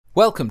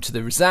Welcome to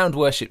the Resound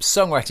Worship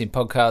Songwriting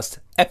Podcast,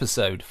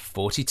 episode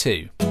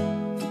 42.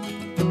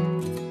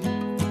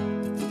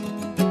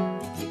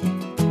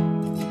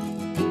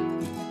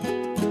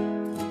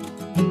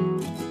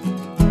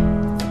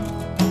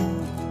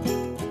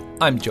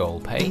 I'm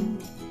Joel Payne.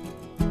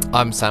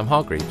 I'm Sam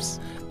Hargreaves.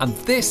 And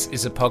this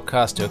is a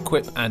podcast to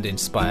equip and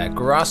inspire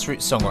grassroots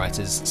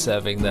songwriters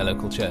serving their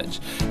local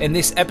church. In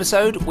this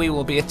episode, we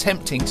will be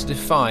attempting to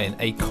define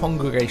a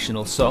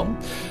congregational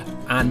song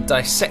and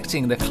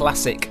dissecting the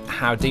classic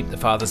How Deep the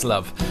Father's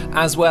Love,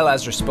 as well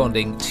as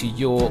responding to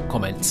your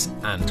comments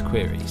and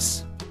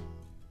queries.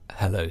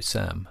 Hello,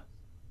 Sam.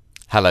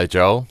 Hello,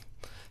 Joel.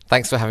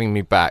 Thanks for having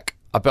me back.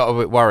 I got a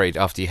bit worried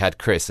after you had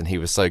Chris and he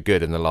was so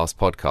good in the last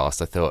podcast.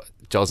 I thought,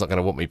 Joel's not going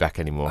to want me back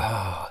anymore.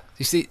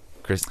 You see,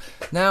 Chris.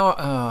 now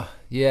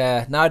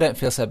I don't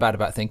feel so bad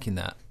about thinking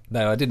that.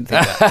 No, I didn't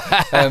think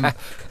that.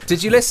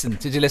 Did you listen?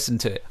 Did you listen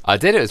to it? I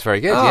did. It was very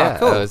good. Yeah,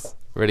 cool. It was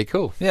really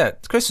cool. Yeah,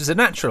 Chris was a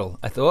natural,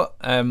 I thought.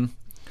 And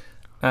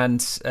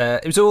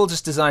it was all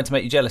just designed to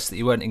make you jealous that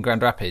you weren't in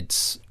Grand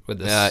Rapids with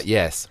us.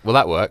 Yes. Well,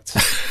 that worked.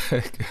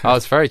 I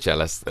was very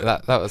jealous.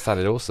 That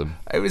sounded awesome.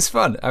 It was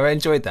fun. I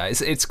enjoyed that.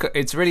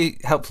 It's really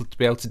helpful to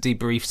be able to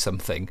debrief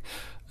something.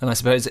 And I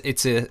suppose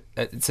it's a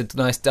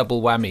nice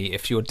double whammy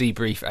if your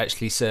debrief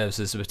actually serves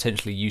as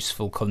potentially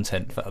useful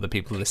content for other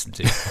people to listen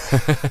to.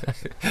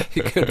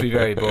 It could be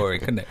very boring,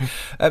 couldn't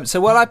it? So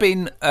while I've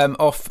been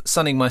off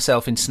sunning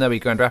myself in snowy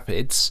Grand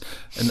Rapids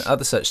and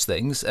other such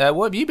things,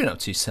 what have you been up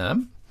to,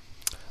 Sam?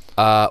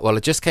 Well, I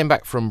just came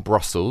back from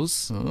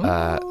Brussels.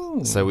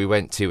 So we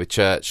went to a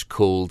church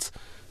called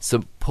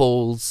St.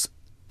 Paul's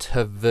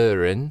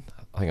Tervuren.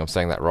 I think I'm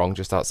saying that wrong,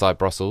 just outside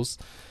Brussels.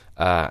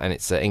 And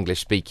it's an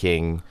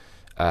English-speaking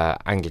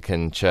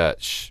Anglican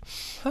church,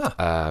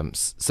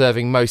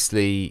 serving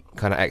mostly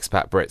kind of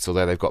expat Brits,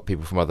 although they've got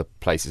people from other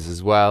places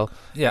as well.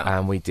 Yeah.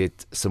 And we did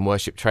some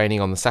worship training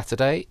on the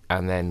Saturday,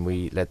 and then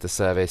we led the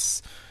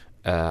service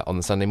on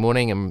the Sunday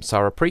morning, and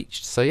Sarah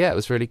preached. So yeah, it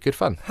was really good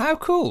fun. How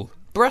cool.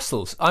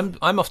 Brussels. I'm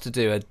off to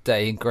do a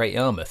day in Great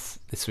Yarmouth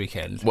this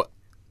weekend. Well,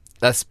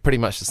 that's pretty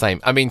much the same.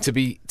 I mean, to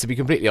be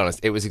completely honest,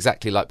 it was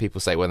exactly like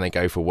people say when they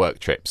go for work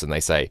trips and they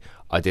say,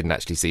 I didn't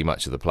actually see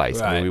much of the place.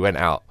 Right. I mean, we went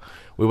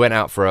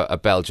out for a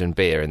Belgian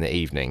beer in the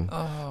evening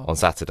on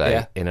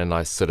Saturday in a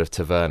nice sort of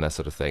taverna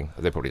sort of thing.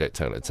 They probably don't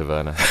tell it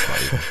taverna.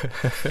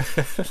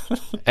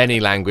 Any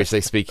language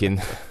they speak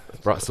in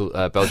Brussels,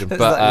 Belgium. It's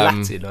but like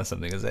Latin or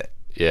something, is it?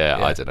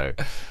 Yeah, I don't know.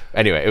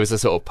 Anyway, it was a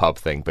sort of pub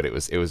thing, but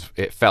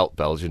it felt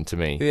Belgian to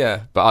me.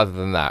 Yeah. But other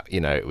than that,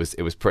 it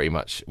was pretty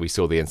much, we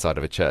saw the inside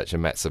of a church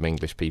and met some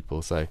English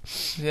people. So,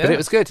 Yeah. But it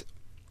was good.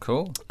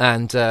 Cool.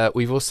 And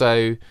we've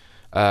also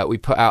we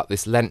put out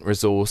this Lent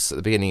resource at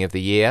the beginning of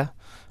the year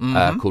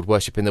called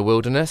Worship in the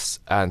Wilderness,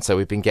 and so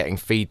we've been getting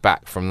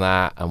feedback from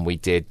that. And we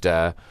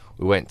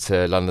went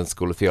to London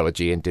School of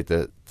Theology and did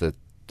the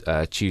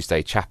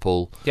Tuesday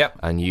chapel,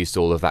 and used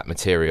all of that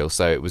material.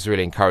 So it was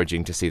really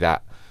encouraging to see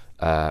that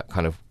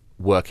kind of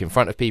work in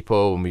front of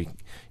people, and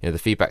the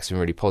feedback's been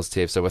really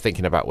positive. So we're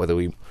thinking about whether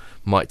we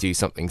might do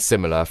something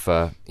similar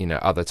for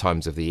other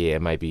times of the year,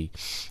 maybe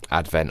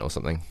Advent or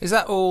something. Is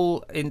that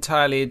all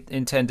entirely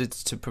intended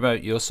to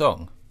promote your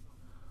song?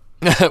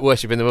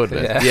 Worship in the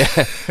Wilderness.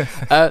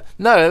 Yeah.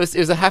 No, it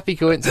was a happy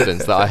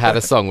coincidence that I had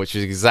a song which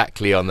was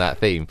exactly on that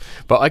theme.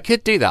 But I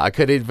could do that. I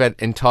could invent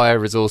entire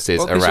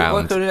resources around.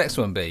 What could the next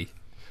one be?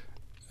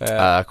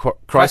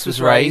 Christ was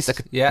raised. I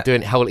could Yeah. do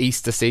a whole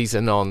Easter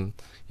season on.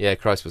 Yeah,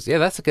 Christ was. Yeah,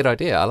 that's a good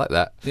idea. I like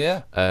that.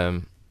 Yeah.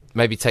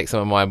 Maybe take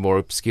some of my more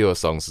obscure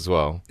songs as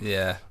well.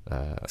 Yeah.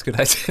 That's a good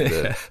idea.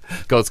 The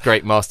God's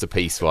Great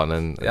Masterpiece one,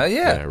 and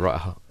Yeah.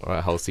 write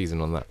a whole season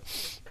on that.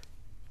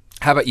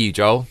 How about you,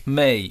 Joel?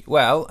 Me.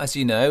 Well, as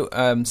you know,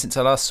 since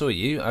I last saw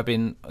you, I've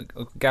been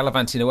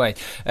gallivanting away.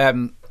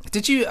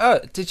 Did you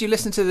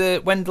listen to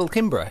the Wendell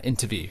Kimbrough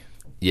interview?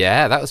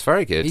 Yeah, that was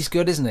very good. He's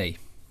good, isn't he?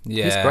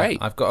 Yeah, he's great.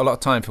 I've got a lot of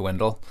time for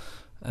Wendell,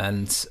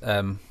 and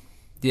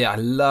I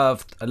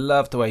loved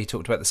the way he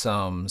talked about the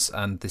Psalms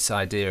and this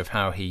idea of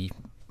how he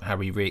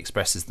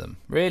re-expresses them.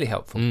 Really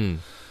helpful.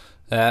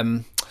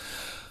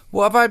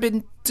 What have I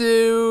been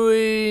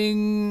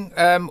doing?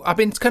 I've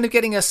been kind of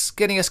getting us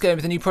going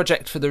with a new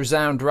project for the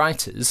Resound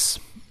writers.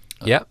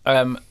 Yeah.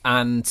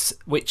 And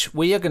which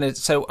we are going to...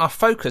 So our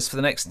focus for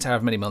the next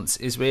however many months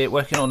is we're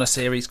working on a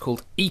series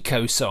called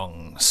Eco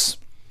Songs,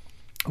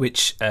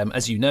 which,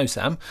 as you know,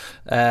 Sam,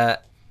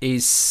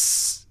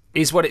 is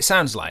what it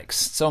sounds like.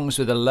 Songs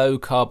with a low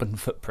carbon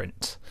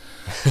footprint.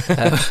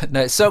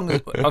 No,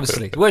 songs,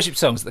 obviously, worship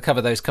songs that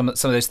cover some of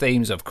those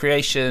themes of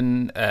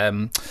creation,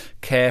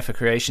 care for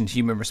creation,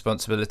 human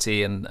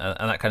responsibility, and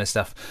that kind of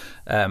stuff.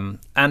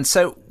 And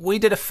so we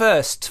did a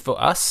first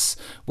for us.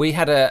 We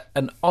had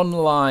an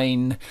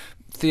online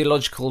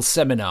theological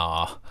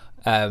seminar.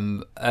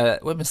 When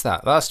was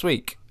that? Last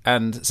week.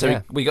 And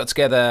so we got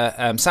together,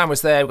 Sam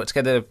was there, we got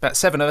together about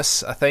 7 of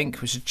us, I think,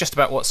 which is just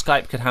about what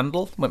Skype could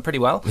handle. Went pretty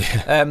well.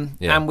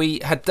 And we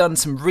had done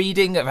some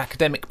reading of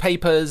academic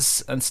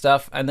papers and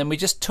stuff, and then we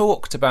just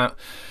talked about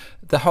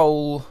the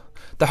whole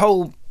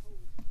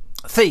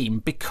theme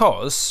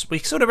because we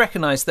sort of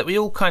recognise that we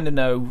all kind of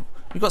know.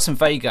 We've got some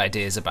vague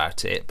ideas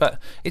about it, but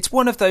it's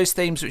one of those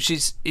themes which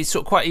is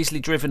sort of quite easily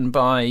driven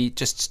by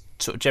just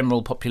sort of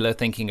general popular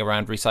thinking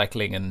around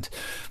recycling and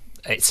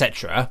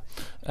etc.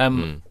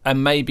 And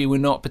maybe we're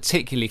not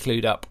particularly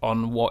clued up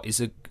on what is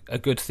a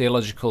good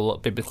theological,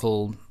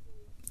 biblical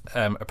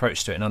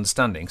approach to it and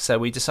understanding. So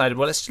we decided,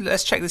 well,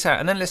 let's check this out,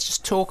 and then let's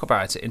just talk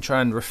about it and try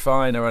and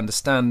refine our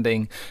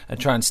understanding and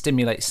try and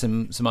stimulate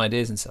some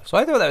ideas and stuff. So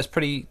I thought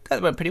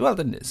that went pretty well,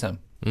 didn't it, Sam?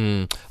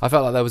 I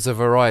felt like there was a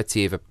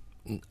variety of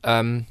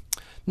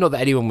not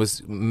that anyone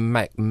was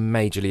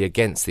majorly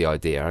against the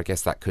idea. I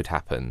guess that could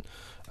happen,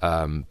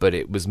 but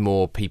it was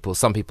more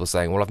some people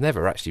saying, well, I've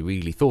never actually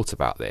really thought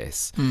about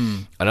this,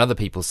 and other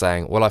people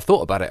saying, well, I've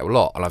thought about it a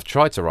lot and I've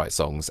tried to write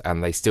songs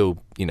and they still,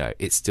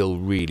 it's still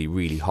really,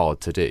 really hard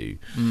to do.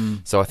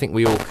 So I think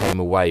we all came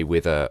away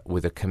with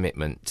a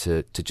commitment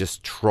to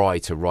just try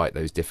to write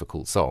those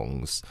difficult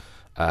songs,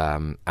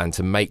 and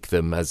to make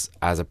them as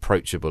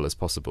approachable as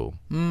possible.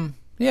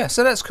 Yeah,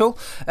 so that's cool.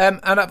 And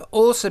I've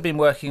also been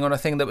working on a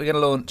thing that we're going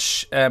to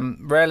launch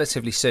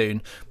relatively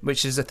soon,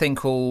 which is a thing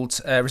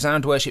called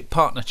Resound Worship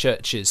Partner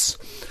Churches.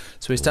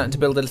 So we're starting to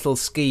build a little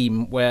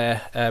scheme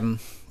where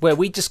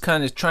we just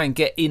kind of try and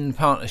get in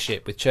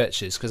partnership with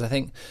churches, because I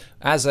think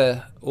as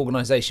an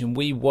organisation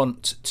we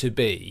want to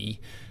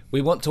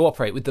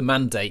operate with the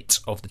mandate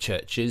of the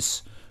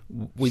churches,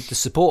 with the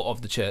support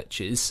of the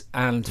churches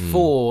and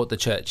for the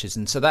churches.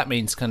 And so that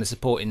means kind of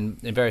support in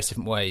various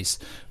different ways,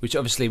 which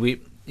obviously we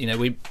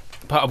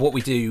part of what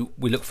we do,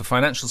 we look for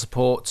financial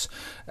support,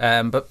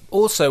 but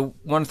also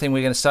one thing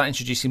we're going to start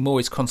introducing more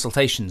is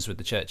consultations with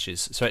the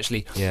churches. So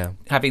actually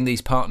having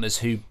these partners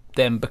who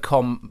then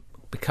become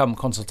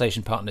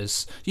consultation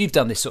partners. You've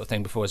done this sort of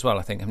thing before as well,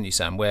 I think, haven't you,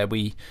 Sam, where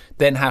we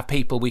then have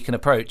people we can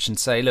approach and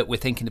say, look, we're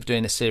thinking of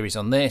doing a series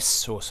on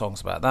this or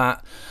songs about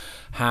that.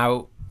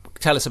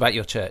 Tell us about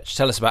your church.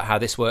 Tell us about how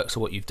this works or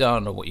what you've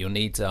done or what your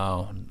needs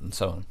are and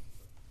so on.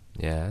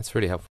 Yeah, that's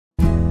really helpful.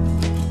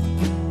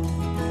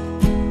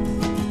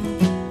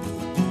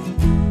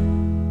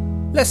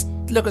 Let's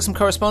look at some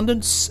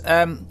correspondence.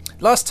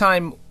 Last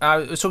time I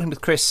was talking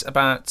with Chris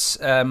about,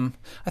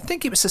 I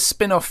think it was a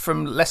spin-off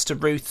from Lester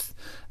Ruth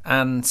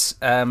and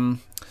the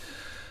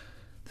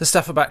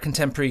stuff about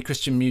contemporary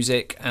Christian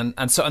music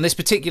and so on. This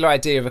particular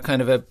idea of a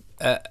kind of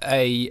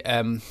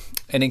an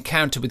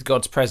encounter with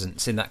God's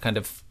presence in that kind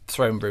of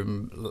throne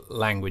room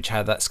language,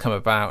 how that's come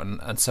about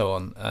and so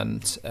on,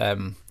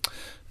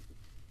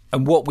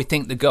 and what we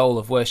think the goal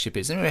of worship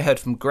is. And we heard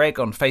from Greg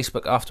on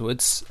Facebook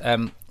afterwards,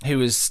 who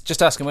was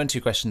just asking 1 or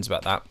 2 questions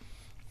about that.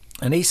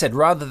 And he said,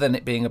 rather than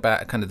it being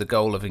about kind of the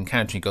goal of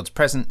encountering God's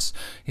presence,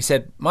 he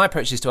said, my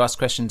approach is to ask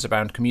questions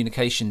around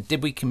communication.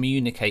 Did we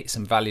communicate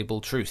some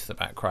valuable truth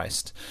about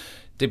Christ?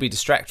 Did we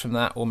distract from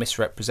that or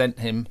misrepresent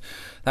him?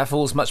 That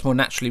falls much more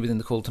naturally within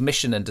the call to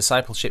mission and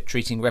discipleship,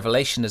 treating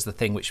revelation as the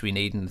thing which we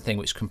need and the thing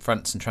which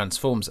confronts and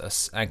transforms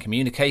us. And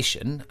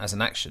communication, as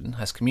an action,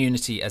 has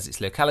community as its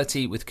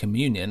locality with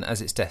communion as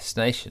its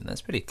destination.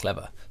 That's pretty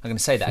clever. I'm going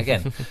to say that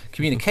again.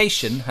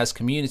 Communication has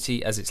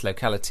community as its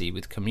locality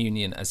with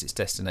communion as its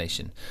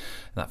destination.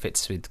 And that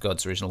fits with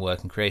God's original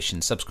work in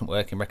creation, subsequent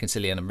work in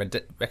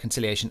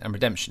reconciliation and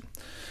redemption.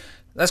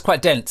 That's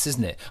quite dense,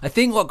 isn't it? I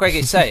think what Greg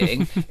is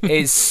saying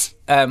is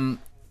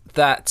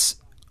that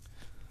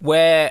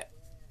where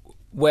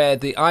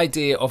the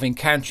idea of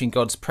encountering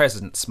God's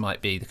presence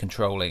might be the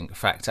controlling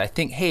factor, I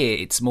think here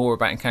it's more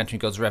about encountering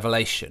God's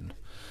revelation,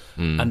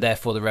 and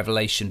therefore the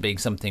revelation being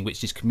something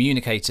which is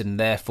communicated, and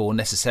therefore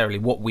necessarily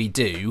what we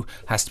do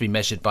has to be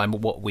measured by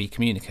what we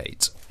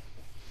communicate.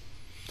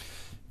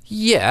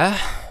 Yeah,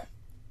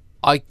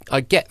 I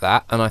get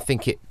that, and I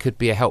think it could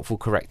be a helpful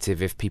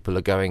corrective if people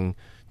are going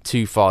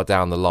too far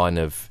down the line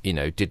of,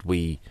 did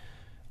we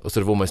sort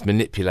of almost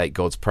manipulate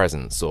God's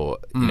presence, or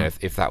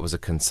if that was a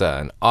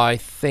concern. I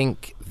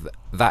think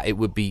that it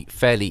would be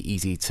fairly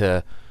easy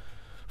to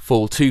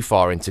fall too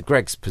far into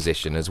Greg's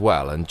position as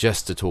well, and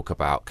just to talk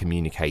about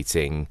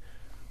communicating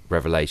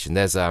revelation.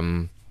 There's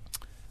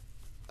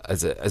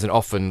as an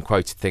often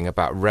quoted thing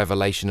about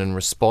revelation and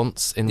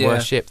response in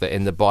worship, that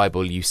in the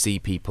Bible you see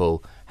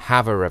people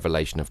have a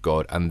revelation of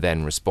God and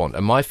then respond.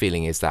 And my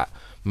feeling is that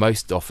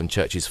most often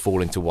churches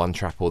fall into one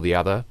trap or the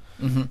other.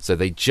 So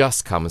they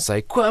just come and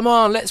say, come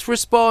on, let's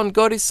respond,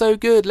 God is so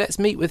good, let's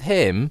meet with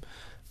him,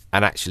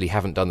 and actually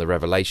haven't done the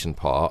revelation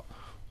part,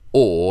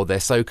 or they're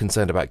so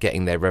concerned about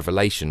getting their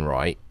revelation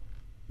right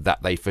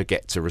that they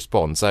forget to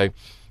respond. So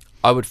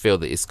I would feel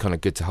that it's kind of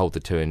good to hold the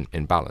two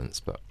in balance.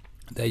 But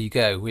there you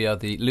go. We are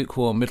the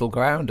lukewarm middle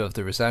ground of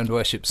the Resound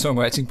Worship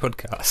Songwriting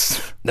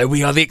Podcast. No,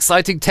 we are the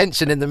exciting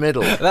tension in the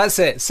middle. That's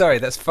it. Sorry,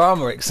 that's far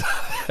more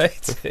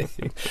exciting.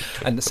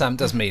 And Sam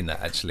does mean that,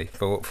 actually,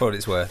 for what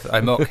it's worth.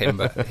 I mock him,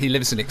 but he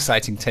lives in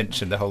exciting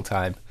tension the whole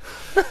time.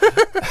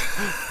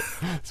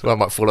 So I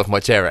might fall off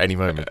my chair at any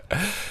moment.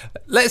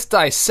 Let's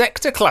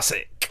dissect a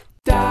classic.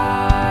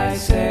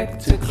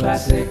 Dissect a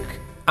classic.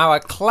 Our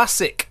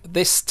classic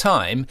this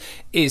time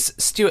is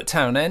Stuart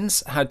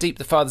Townend's "How Deep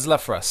the Father's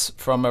Love for Us"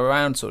 from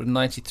around sort of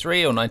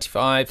 93 or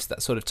 95,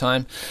 that sort of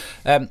time.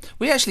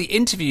 We actually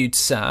interviewed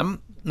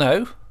Sam.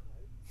 No.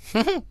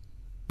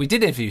 We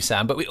did interview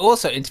Sam, but we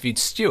also interviewed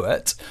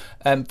Stuart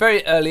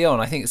very early on.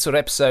 I think it's sort of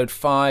episode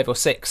 5 or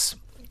 6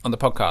 on the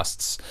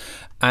podcasts.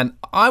 And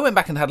I went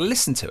back and had a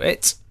listen to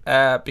it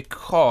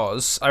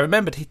because I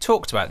remembered he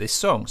talked about this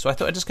song. So I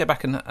thought I'd just go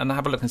back and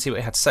have a look and see what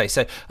he had to say.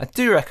 So I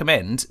do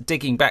recommend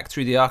digging back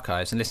through the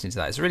archives and listening to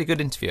that. It's a really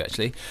good interview,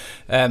 actually.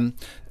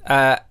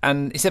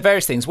 And he said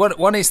various things.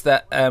 One is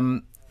that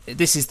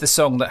this is the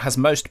song that has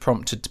most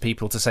prompted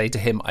people to say to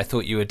him, "I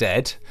thought you were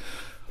dead."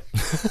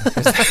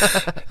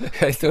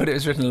 I thought it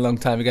was written a long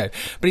time ago.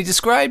 But he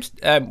described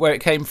where it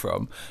came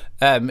from.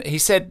 He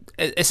said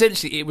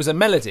essentially it was a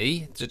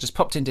melody that just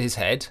popped into his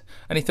head,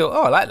 and he thought,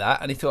 "Oh, I like that,"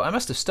 and he thought, "I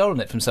must have stolen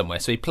it from somewhere."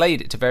 So he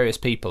played it to various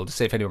people to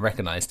see if anyone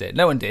recognised it.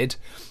 No one did.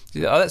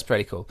 He thought, "Oh, that's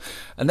pretty cool."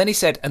 And then he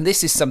said, and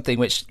this is something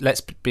which,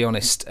 let's be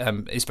honest,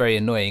 is very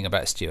annoying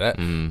about Stuart.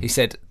 He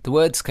said the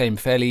words came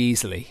fairly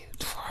easily.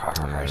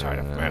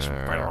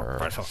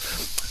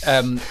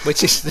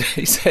 Which is,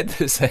 he said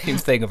the same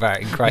thing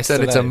about "In Christ He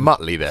said Alone." it's a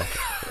Muttley there.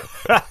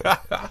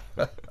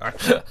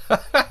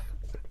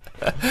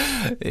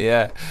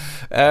 Yeah.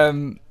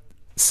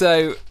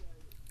 So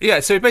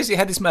he basically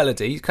had this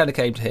melody, kind of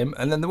came to him,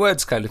 and then the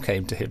words kind of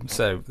came to him.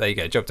 So there you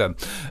go, job done.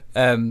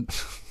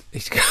 He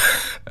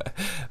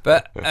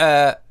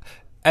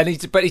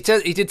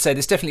did say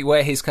this definitely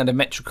where his kind of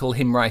metrical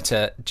hymn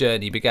writer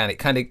journey began.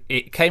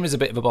 It came as a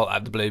bit of a bolt out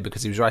of the blue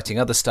because he was writing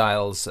other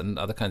styles and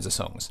other kinds of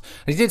songs.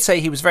 And he did say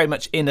he was very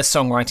much in a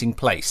songwriting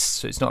place,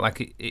 so it's not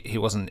like he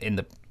wasn't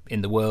in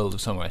the world of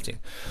songwriting.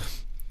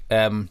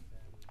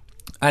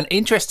 And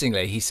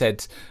interestingly, he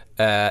said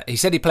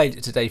he played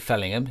it to Dave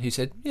Fellingham, who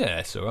said, "Yeah,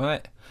 it's all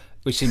right,"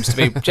 which seems to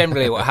be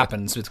generally what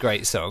happens with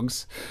great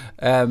songs.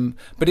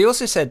 But he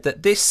also said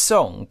that this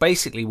song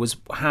basically was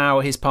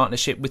how his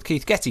partnership with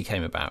Keith Getty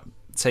came about.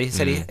 So he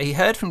said he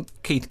heard from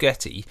Keith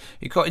Getty,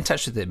 he got in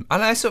touch with him,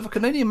 and I sort of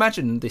can only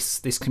imagine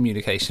this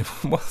communication,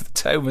 what the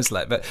tone was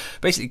like. But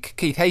basically,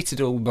 Keith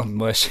hated all modern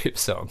worship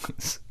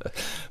songs,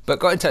 but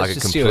got in touch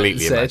with Stuart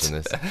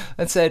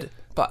and said,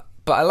 "But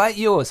I like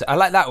yours. I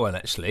like that one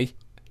actually."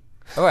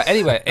 All right.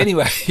 Anyway,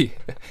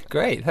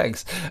 great.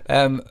 Thanks.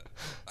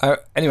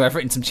 Anyway, I've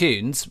written some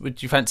tunes.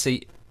 Would you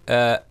fancy?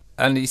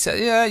 And he said,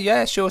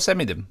 "Yeah, sure. Send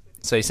me them."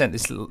 So he sent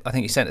this. I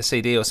think he sent a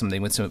CD or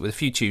something with a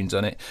few tunes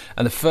on it.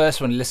 And the first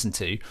one he listened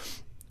to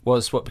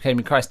was what became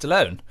 "In Christ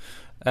Alone."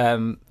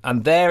 And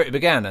there it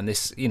began. And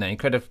this,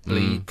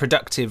 incredibly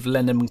productive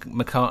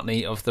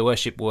Lennon-McCartney of the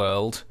worship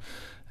world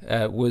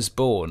was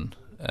born.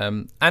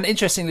 And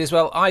interestingly as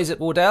well,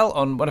 Isaac Wardell,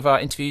 on one of our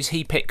interviews,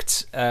 he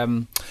picked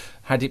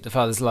 "How Deep the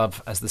Father's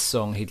Love" as the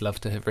song he'd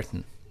love to have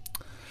written.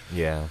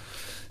 Yeah.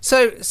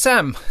 So,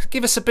 Sam,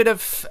 give us some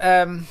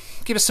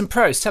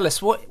pros. Tell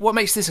us what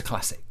makes this a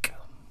classic.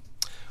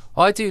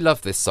 I do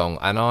love this song,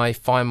 and I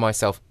find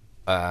myself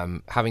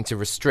having to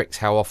restrict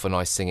how often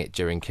I sing it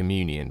during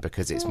communion,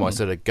 because it's my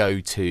sort of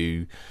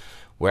go-to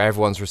where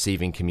everyone's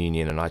receiving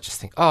communion, and I just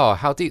think, "Oh,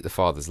 how deep the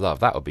Father's love,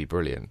 that would be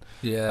brilliant."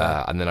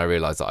 Yeah. And then I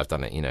realise that I've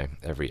done it,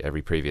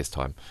 every previous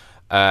time.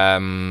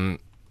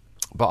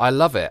 But I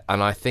love it,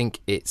 and I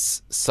think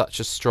it's such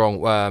a strong...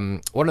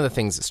 one of the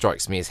things that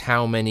strikes me is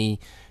how many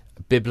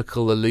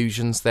biblical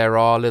allusions there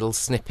are, little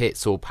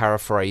snippets or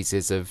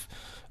paraphrases of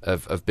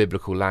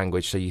biblical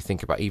language. So you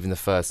think about even the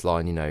first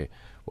line,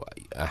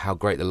 how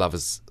great the love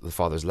is the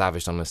Father has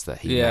lavished on us, that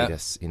he made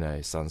us,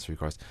 his sons through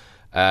Christ.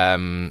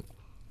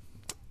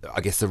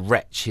 I guess the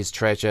wretch, his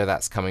treasure,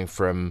 that's coming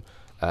from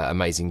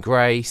Amazing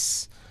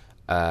Grace.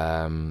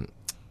 Wounds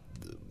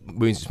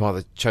his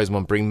mother, chosen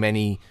one, bring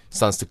many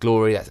sons to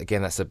glory.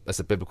 That's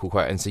a biblical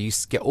quote. And so you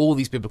get all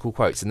these biblical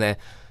quotes, and they're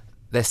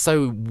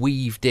so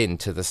weaved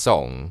into the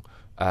song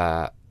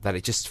that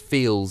it just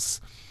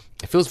feels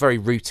very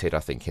rooted, I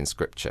think, in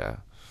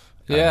Scripture.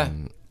 Yeah.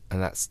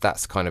 And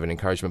that's kind of an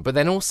encouragement. But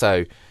then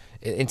also,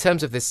 in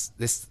terms of this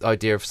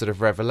idea of sort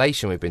of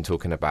revelation we've been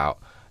talking about,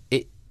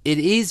 it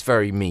is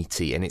very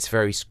meaty and it's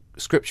very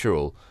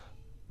scriptural,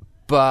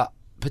 but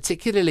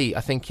particularly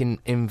I think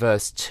in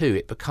verse 2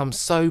 it becomes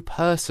so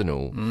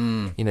personal.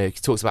 He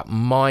talks about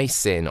my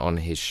sin on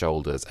his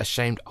shoulders,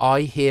 ashamed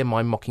I hear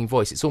my mocking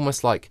voice. It's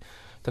almost like, I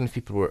don't know if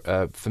people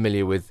were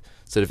familiar with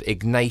sort of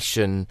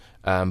Ignatian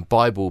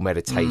Bible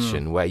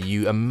meditation, where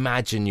you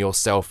imagine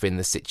yourself in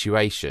the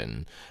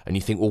situation and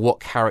you think, well, what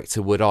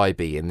character would I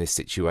be in this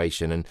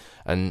situation?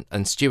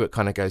 And Stuart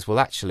kind of goes, well,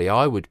 actually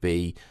I would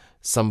be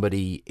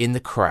somebody in the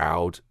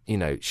crowd,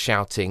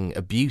 shouting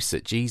abuse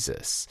at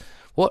Jesus.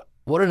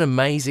 What an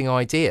amazing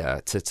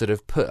idea to sort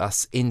of put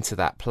us into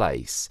that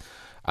place.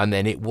 And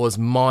then it was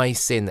my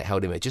sin that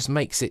held him. It just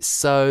makes it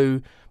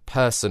so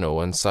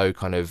personal and so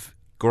kind of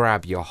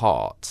grab your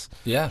heart.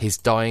 Yeah. His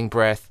dying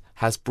breath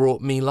has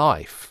brought me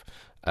life.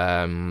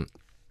 And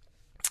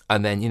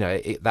then,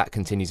 that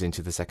continues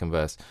into the second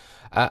verse.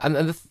 And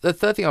the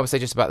third thing I would say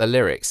just about the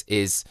lyrics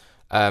is,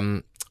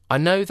 I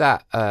know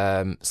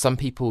that some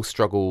people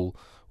struggle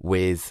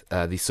with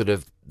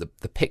the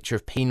the picture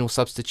of penal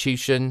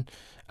substitution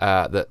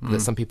that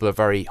some people are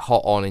very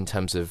hot on in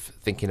terms of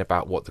thinking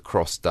about what the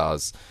cross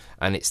does.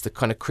 And it's the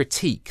kind of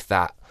critique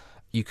that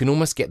you can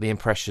almost get the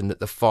impression that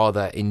the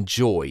Father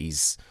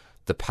enjoys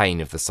the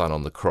pain of the Son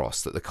on the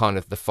cross, that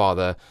the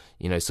Father,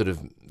 sort of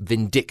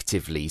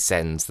vindictively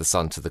sends the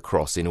Son to the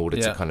cross in order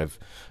to kind of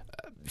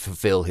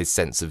fulfill his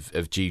sense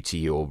of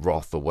duty or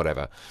wrath or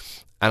whatever.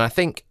 And I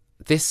think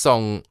this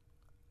song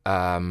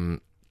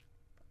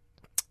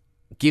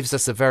gives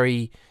us a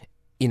very,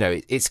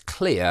 it's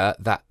clear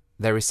that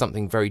there is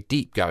something very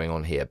deep going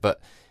on here,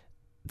 but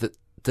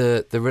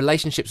the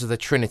relationships of the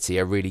Trinity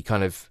are really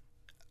kind of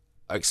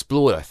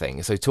explored, I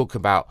think. So talk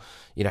about,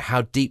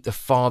 how deep the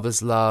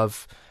Father's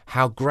love,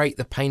 how great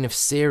the pain of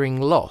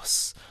searing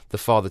loss, the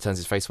Father turns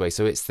his face away.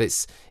 So it's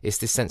this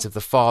sense of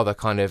the Father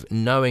kind of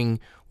knowing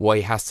what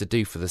he has to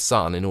do for the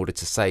Son in order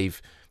to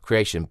save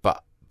creation,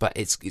 but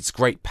it's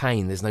great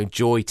pain. There's no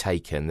joy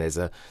taken. There's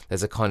a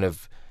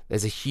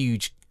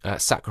huge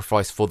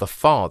sacrifice for the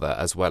Father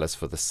as well as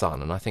for the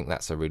Son, and I think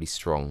that's a really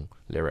strong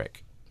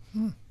lyric.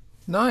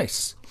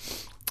 Nice.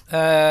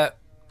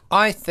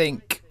 I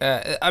think.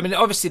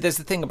 Obviously, there's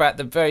the thing about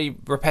the very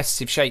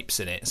repetitive shapes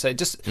in it. So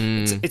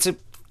it's a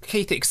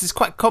key thing because it's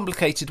quite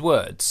complicated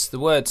words. The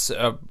words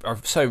are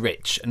so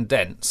rich and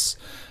dense.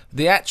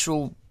 The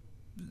actual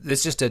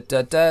there's just a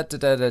da da da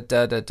da da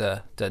da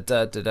da da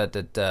da da da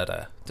da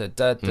da da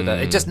da da.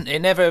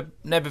 It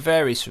never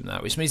varies from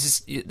that, which means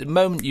the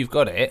moment you've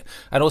got it,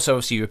 and also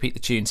obviously you repeat the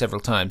tune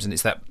several times, and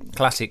it's that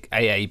classic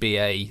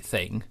AABA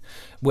thing,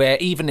 where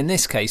even in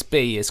this case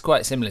B is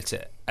quite similar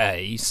to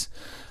A's.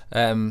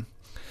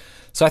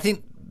 So I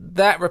think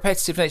that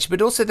repetitive nature,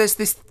 but also there's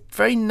this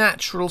very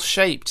natural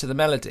shape to the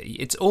melody.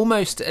 It's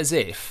almost as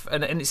if,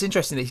 and it's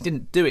interesting that he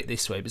didn't do it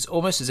this way, but it's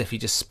almost as if he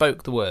just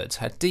spoke the words,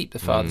 how deep the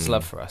Father's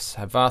love for us,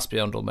 how vast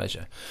beyond all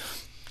measure.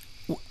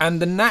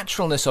 And the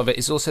naturalness of it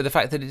is also the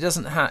fact that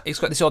it's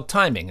got this odd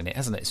timing in it,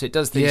 hasn't it? So it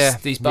does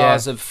these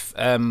bars of,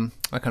 I can't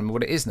remember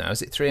what it is now,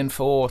 is it 3 and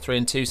 4, 3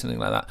 and 2, something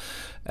like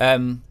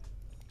that,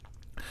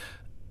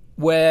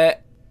 where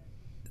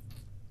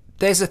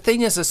there's a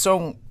thing as a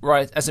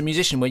songwriter, as a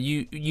musician, where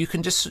you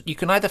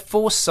can either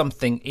force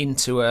something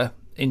into a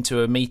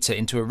meter,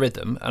 into a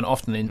rhythm, and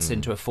often it's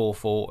into a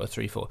 4/4 or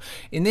 3/4.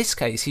 In this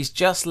case, he's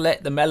just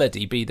let the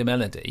melody be the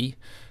melody,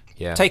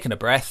 taken a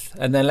breath,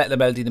 and then let the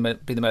melody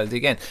be the melody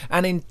again.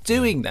 And in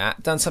doing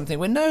that, done something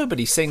where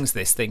nobody sings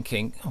this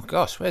thinking, "Oh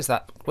gosh, where's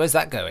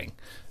that going?"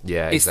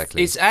 Yeah,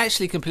 exactly. It's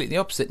actually completely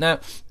opposite. Now,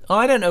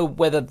 I don't know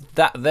whether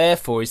that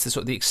therefore is the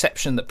sort of the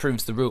exception that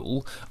proves the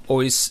rule,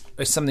 or is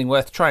something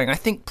worth trying. I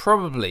think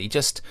probably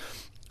just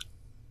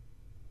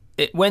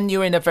when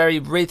you're in a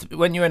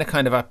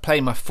kind of, I play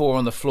my 4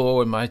 on the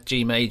floor and my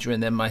G major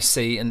and then my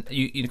C, and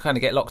you kind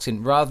of get locked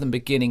in rather than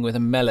beginning with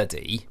a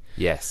melody.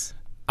 Yes.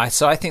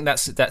 So I think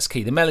that's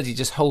key. The melody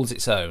just holds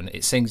its own;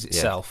 it sings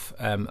itself.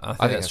 I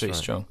think that's really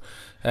strong.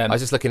 I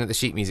was just looking at the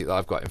sheet music that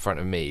I've got in front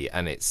of me,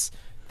 and this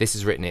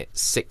is written at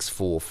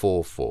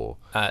 6/4/4/4.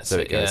 So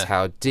it goes,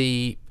 how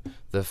deep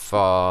the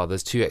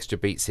Father's 2 extra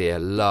beats here,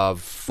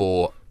 love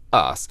for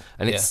us,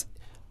 and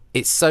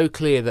it's so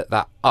clear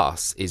that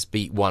us is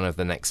beat 1 of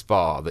the next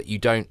bar that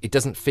it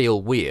doesn't feel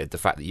weird. The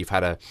fact that you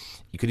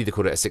could either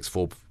call it a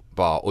 6/4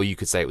 bar, or you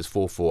could say it was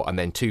 4/4 and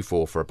then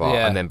 2/4 for a bar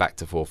and then back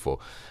to 4/4.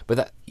 But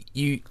that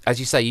as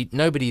you say,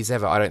 nobody's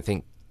ever, I don't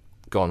think,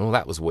 gone, "Oh,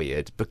 that was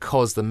weird,"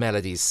 because the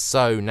melody is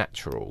so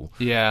natural.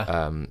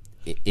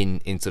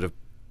 In sort of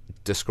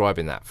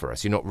describing that for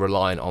us, you're not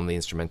reliant on the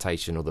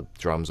instrumentation or the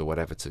drums or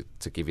whatever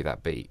to give you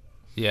that beat.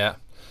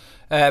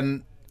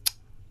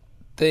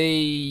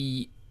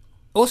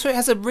 Also it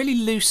has a really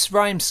loose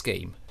rhyme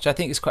scheme, which I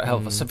think is quite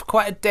helpful. So for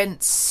quite a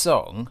dense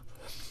song,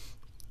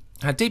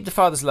 how deep the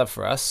Father's love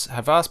for us,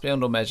 how vast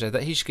beyond all measure,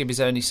 that he should give his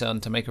only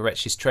Son to make a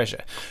wretch his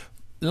treasure.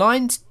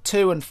 Lines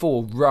 2 and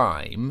 4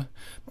 rhyme,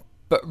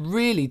 but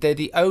really they're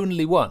the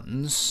only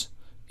ones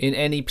in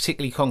any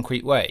particularly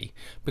concrete way,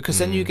 because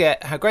then you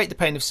get, how great the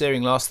pain of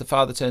searing loss, the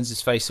Father turns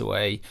his face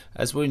away,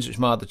 as wounds which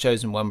marred the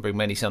chosen one bring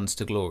many sons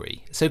to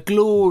glory. So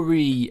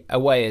glory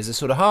away is a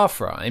sort of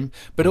half rhyme,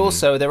 but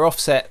also they're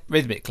offset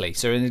rhythmically,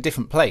 so in a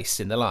different place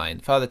in the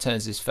line. Father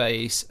turns his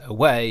face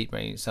away,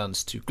 bringing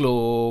sons to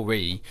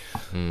glory.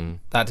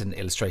 That didn't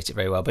illustrate it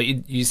very well, but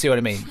you see what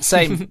I mean.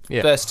 Same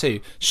verse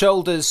 2.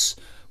 Shoulders,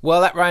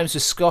 well, that rhymes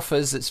with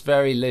scoffers, that's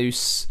very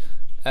loose.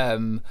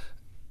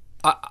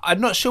 I'm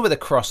not sure whether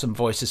cross and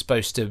voice are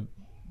supposed to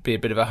be a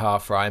bit of a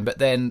half rhyme, but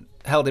then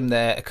held him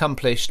there,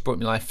 accomplished, brought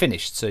me life,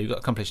 finished. So you've got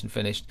accomplished and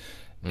finished.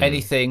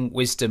 Anything,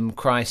 wisdom,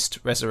 Christ,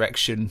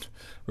 resurrection,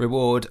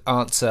 reward,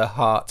 answer,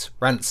 heart,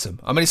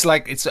 ransom. I mean,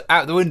 it's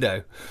out the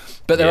window.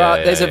 But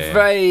there's a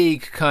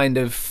vague kind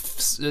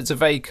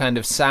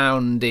of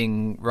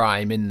sounding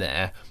rhyme in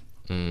there.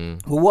 Well,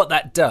 what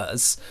that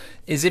does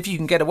is, if you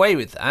can get away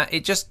with that,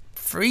 it just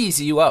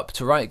frees you up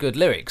to write good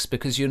lyrics,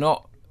 because you're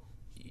not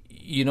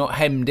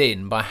hemmed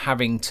in by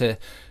having to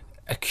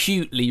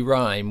acutely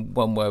rhyme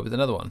one word with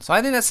another one. So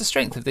I think that's the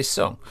strength of this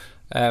song,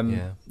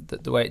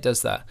 the way it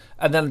does that.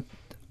 And then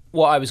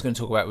what I was going to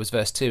talk about was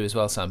verse 2 as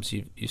well, Sam. So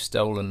you've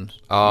stolen.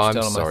 Oh, you've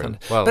I'm stolen my sorry. thunder.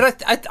 Well,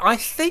 but I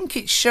think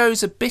it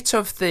shows a bit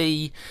of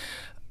the.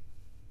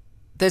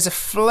 There's a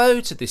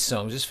flow to this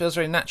song. It just feels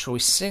very natural. We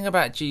sing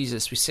about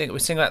Jesus. We sing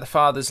about the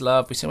Father's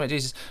love. We sing about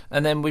Jesus,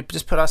 and then we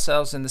just put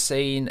ourselves in the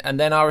scene. And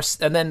then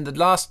the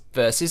last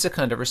verse is a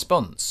kind of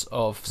response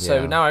of.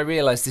 So now I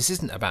realise this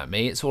isn't about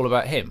me. It's all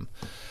about Him.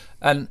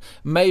 And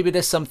maybe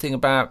there's something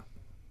about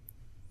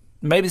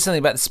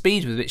the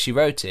speed with which she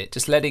wrote it,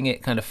 just letting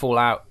it kind of fall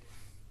out.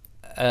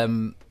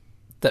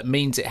 That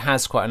means it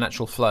has quite a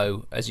natural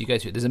flow as you go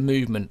through it. There's a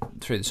movement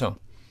through the song.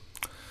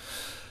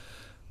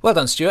 Well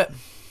done, Stuart.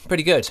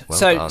 Pretty good. Well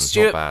done.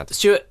 Stuart, Not bad.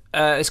 Stuart,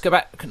 let's go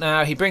back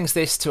now. He brings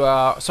this to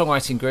our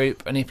songwriting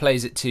group and he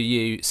plays it to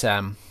you,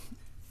 Sam.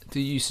 Do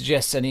you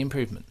suggest any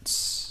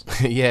improvements?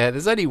 Yeah,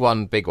 there's only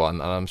one big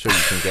one, and I'm sure you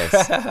can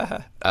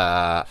guess.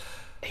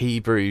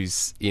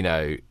 Hebrews,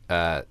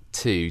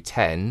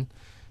 2:10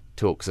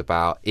 talks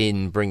about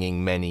in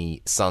bringing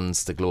many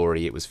sons to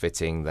glory, it was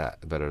fitting that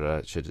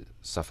should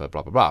suffer,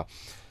 blah blah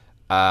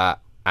blah.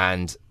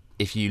 And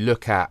if you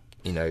look at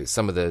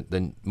some of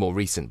the more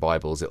recent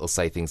Bibles, it'll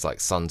say things like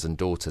sons and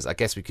daughters. I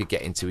guess we could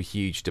get into a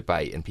huge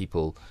debate, and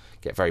people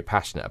get very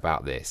passionate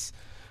about this.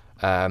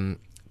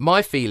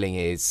 My feeling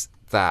is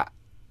that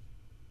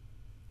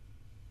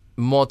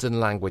modern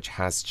language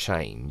has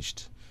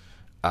changed,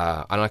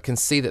 and I can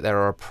see that there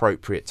are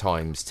appropriate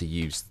times to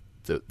use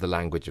the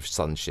language of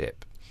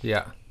sonship.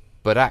 Yeah.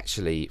 But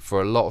actually,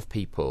 for a lot of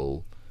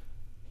people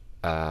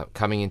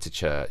coming into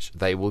church,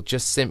 they will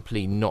just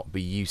simply not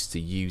be used to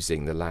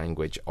using the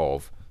language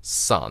of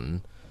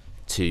son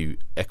to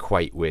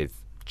equate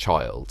with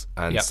child.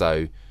 And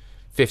so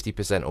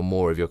 50% or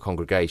more of your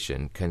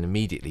congregation can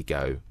immediately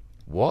go,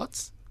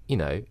 what?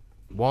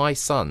 Why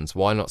sons?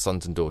 Why not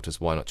sons and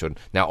daughters? Why not children?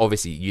 Now,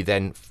 obviously, you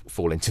then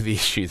fall into the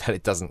issue that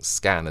it doesn't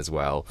scan as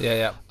well.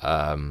 Yeah.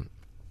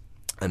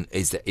 And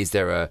is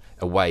there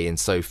a way in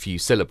so few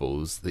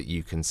syllables that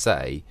you can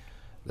say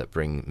that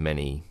bring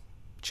many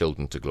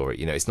children to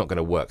glory? It's not going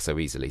to work so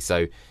easily.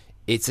 So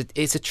it's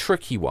a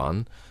tricky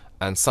one,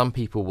 and some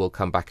people will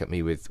come back at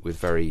me with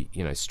very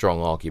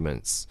strong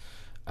arguments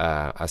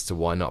as to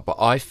why not. But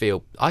I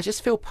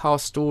just feel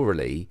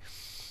pastorally,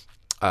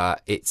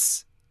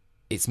 it's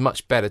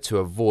much better to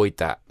avoid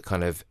that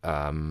kind of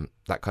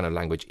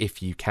language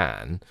if you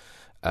can.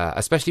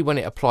 Especially when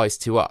it applies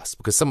to us,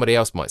 because somebody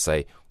else might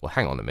say, well,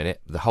 hang on a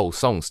minute, the whole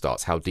song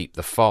starts, how deep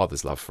the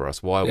Father's love for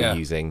us. Why are we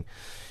using,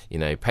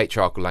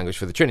 patriarchal language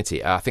for the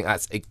Trinity? I think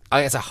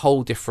that's a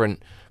whole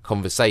different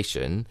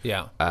conversation.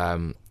 Yeah.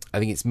 I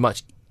think it's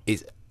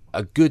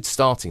a good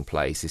starting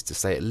place is to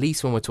say, at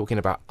least when we're talking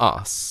about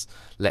us,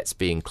 let's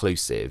be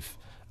inclusive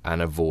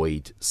and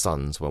avoid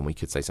sons when we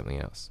could say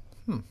something else.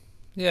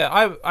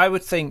 Yeah, I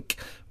would think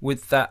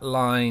with that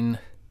line,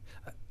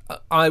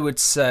 I would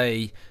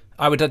say,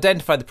 I would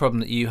identify the problem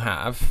that you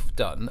have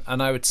done,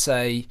 and I would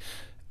say,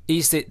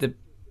 is this the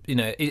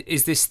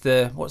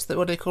what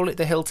do they call it?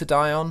 The hill to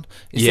die on?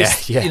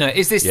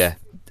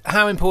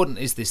 How important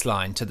is this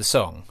line to the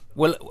song?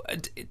 Well,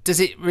 does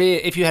it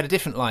really? If you had a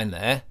different line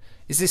there,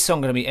 is this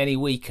song going to be any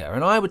weaker?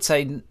 And I would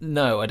say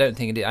no. I don't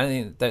think it is.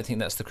 I don't think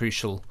that's the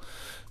crucial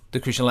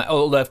line.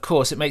 Although of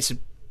course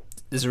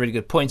there's a really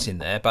good point in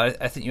there,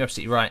 but I think you're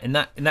absolutely right. In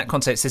that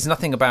context, there's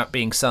nothing about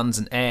being sons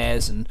and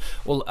heirs and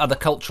all other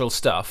cultural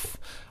stuff.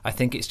 I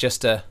think it's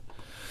just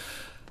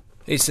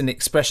it's an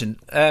expression.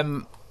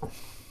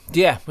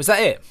 Was that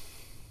it?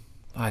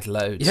 I had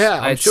loads. Yeah,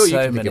 I'm sure you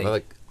can think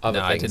of other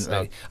no, things. I didn't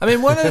really. I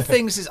mean, one of the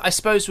things is, I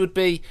suppose, would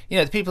be,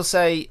 the people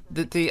say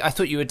that the "I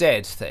thought you were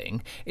dead"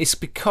 thing. It's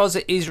because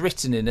it is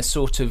written in a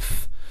sort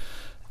of,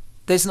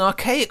 there's an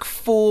archaic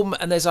form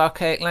and there's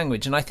archaic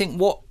language, and I think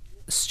what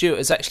Stuart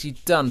has actually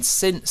done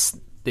since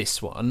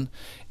this one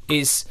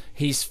is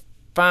he's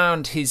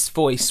found his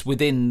voice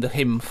within the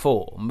hymn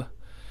form.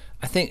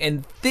 I think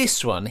in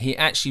this one he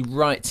actually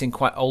writes in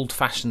quite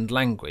old-fashioned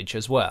language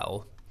as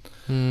well.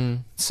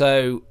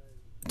 So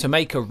to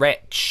make a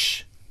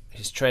wretch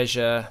his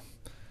treasure,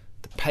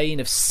 the pain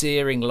of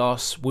searing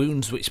loss,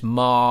 wounds which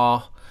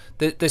mar,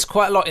 there's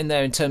quite a lot in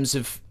there in terms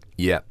of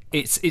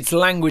it's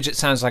language that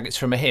sounds like it's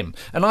from a hymn.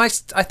 And I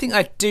think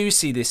I do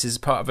see this as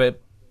part of a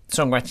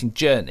songwriting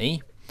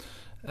journey,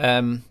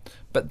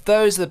 but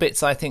those are the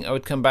bits I think I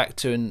would come back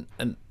to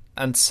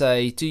and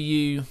say,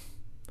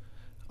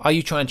 are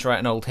you trying to write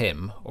an old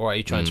hymn, or are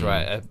you trying to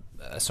write a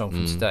song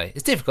from today?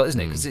 It's difficult, isn't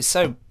it? Because it's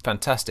so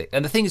fantastic,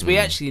 and the thing is, we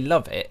actually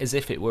love it as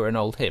if it were an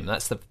old hymn.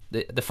 That's the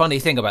funny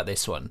thing about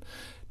this one.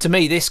 To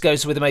me, this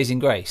goes with Amazing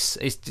Grace.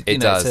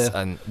 It does,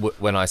 and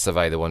when I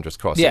survey the Wondrous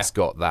Cross, it's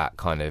got that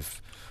kind of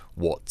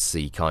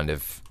Wattsy kind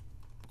of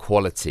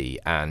quality.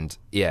 And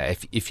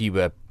if you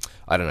were,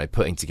 I don't know,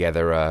 putting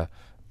together a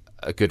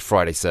Good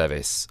Friday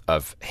service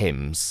of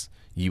hymns,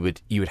 you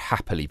would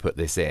happily put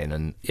this in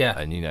and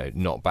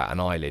not bat an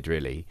eyelid,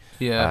 really.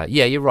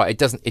 You're right. It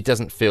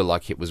doesn't feel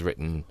like it was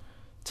written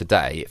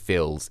today. It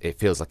feels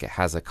like it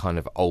has a kind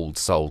of old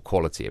soul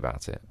quality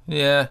about it.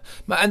 Yeah.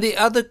 And the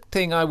other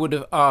thing I would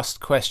have asked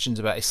questions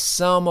about is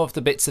some of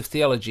the bits of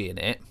theology in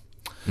it.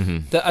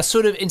 that are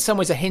sort of in some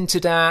ways are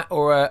hinted at,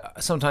 or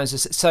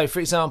sometimes. So, for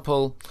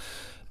example,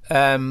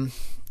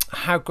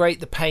 how great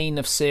the pain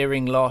of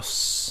searing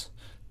loss.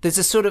 There's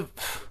a sort of.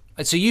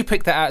 So you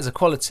pick that out as a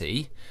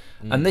quality,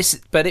 and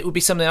but it would be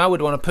something I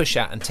would want to push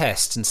at and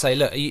test and say,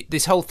 look,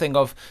 this whole thing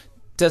of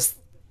does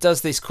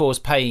this cause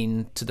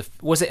pain to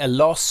was it a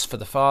loss for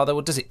the father,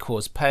 or does it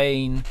cause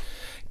pain?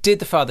 Did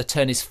the father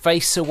turn his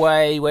face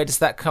away? Where does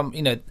that come?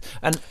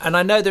 And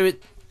I know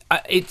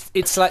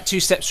it's like two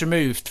steps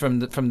removed from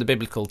the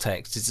biblical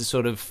text. It's a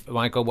sort of,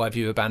 my God, why have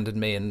you abandoned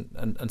me,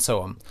 and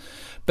so on.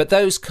 But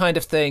those kind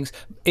of things,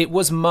 it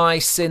was my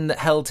sin that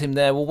held him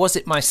there. Well, was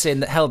it my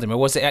sin that held him, or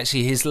was it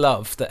actually his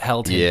love that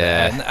held him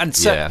there? And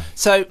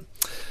so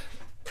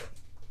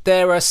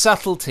there are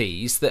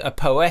subtleties that are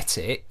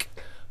poetic,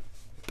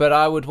 but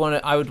I would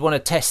want to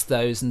test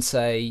those and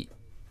say,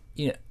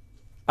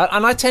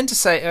 and I tend to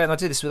say, and I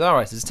do this with our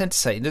writers, I tend to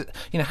say,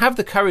 have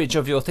the courage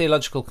of your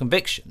theological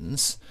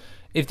convictions.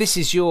 If this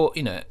is your,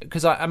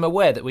 because I'm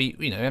aware that we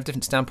have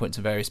different standpoints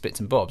on various bits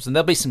and bobs, and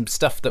there'll be some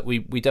stuff that we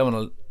don't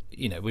want to,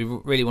 we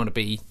really want to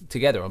be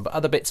together on, but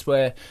other bits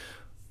where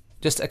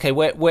just, okay,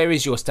 where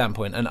is your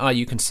standpoint, and are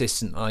you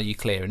consistent, are you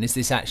clear, and is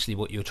this actually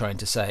what you're trying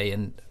to say,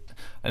 and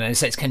then it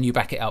says, can you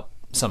back it up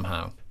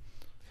somehow?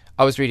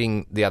 I was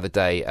reading the other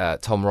day,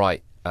 Tom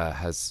Wright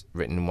has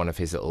written one of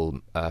his little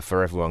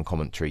For Everyone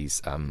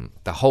commentaries.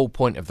 The whole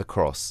point of the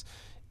cross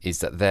is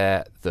that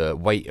the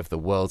weight of the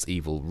world's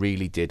evil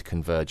really did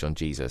converge on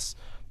Jesus,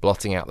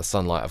 blotting out the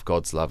sunlight of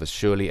God's love as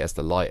surely as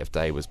the light of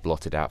day was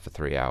blotted out for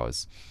 3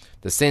 hours.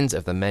 The sins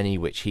of the many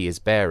which he is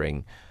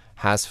bearing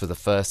has for the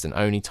first and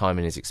only time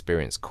in his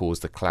experience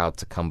caused the cloud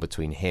to come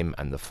between him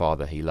and the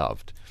Father he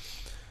loved.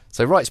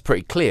 So Wright's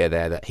pretty clear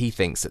there that he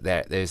thinks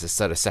that there's a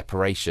sort of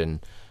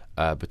separation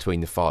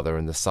between the Father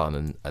and the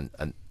Son,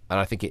 and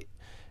I think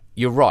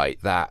you're right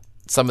that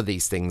some of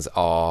these things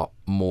are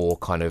more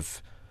kind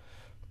of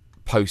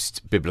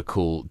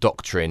post-biblical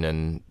doctrine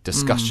and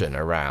discussion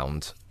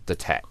around the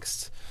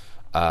text,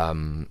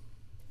 and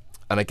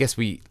I guess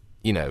we,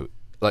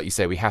 like you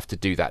say, we have to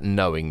do that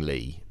knowing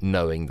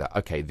that,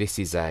 okay, this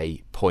is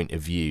a point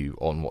of view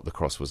on what the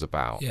cross was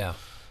about.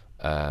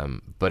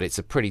 But it's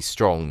a pretty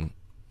strong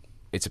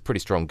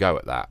go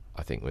at that,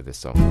 I think, with this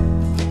song.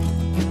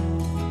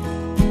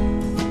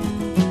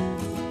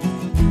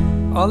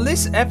 On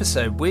this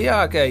episode, we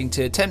are going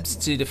to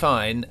attempt to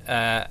define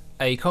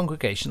a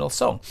congregational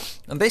song.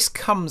 And this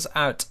comes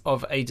out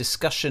of a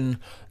discussion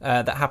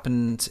that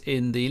happened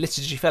in the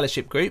Liturgy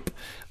Fellowship group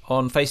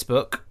on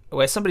Facebook,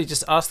 where somebody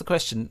just asked the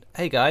question,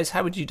 hey guys,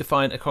 how would you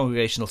define a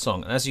congregational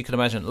song? And as you can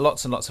imagine,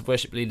 lots and lots of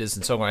worship leaders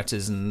and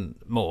songwriters and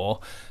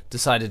more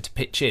decided to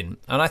pitch in.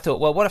 And I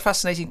thought, well, what a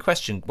fascinating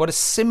question. What a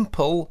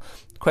simple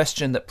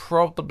question that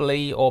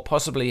probably or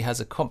possibly has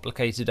a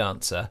complicated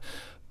answer,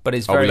 but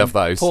is very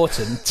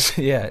important.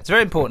 Yeah, it's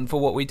very important for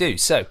what we do.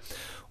 So,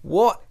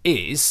 what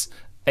is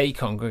a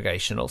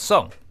congregational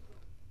song?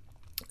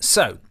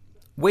 So,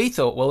 we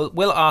thought, well,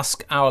 we'll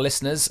ask our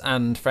listeners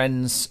and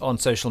friends on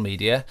social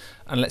media,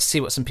 and let's see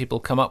what some people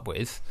come up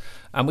with.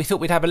 And we thought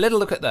we'd have a little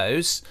look at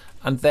those,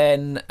 and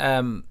then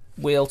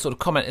we'll sort of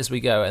comment as we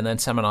go, and then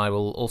Sam and I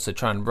will also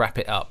try and wrap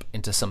it up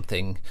into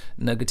something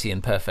nuggety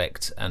and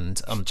perfect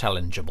and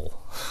unchallengeable.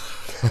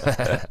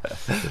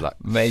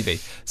 Maybe.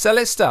 So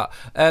let's start.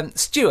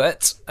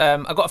 Stuart,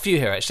 I've got a few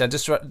here actually,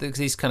 because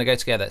these kind of go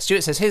together.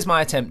 Stuart says, here's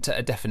my attempt at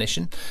a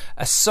definition.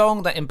 A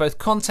song that in both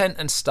content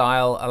and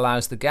style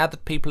allows the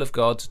gathered people of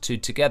God to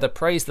together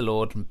praise the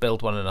Lord and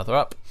build one another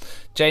up.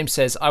 James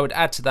says, I would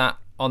add to that,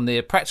 on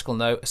the practical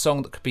note, a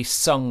song that could be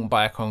sung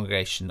by a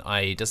congregation,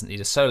 i.e. doesn't need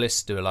a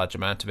soloist to do a large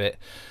amount of it.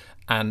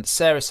 And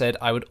Sarah said,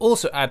 I would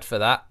also add for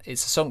that,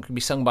 it's a song that can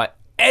be sung by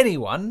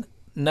anyone,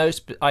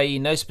 i.e.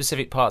 no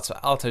specific parts for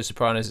alto,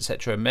 sopranos,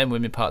 etc. Men,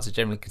 women parts are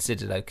generally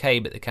considered okay,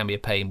 but they can be a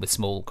pain with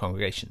small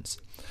congregations.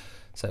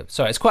 So,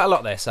 sorry, it's quite a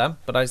lot there, Sam,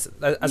 but as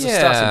a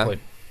starting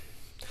point.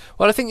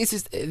 Well, I think this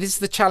is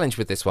the challenge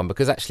with this one,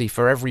 because actually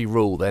for every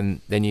rule, then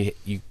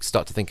you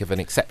start to think of an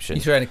exception.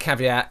 You throw in a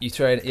caveat,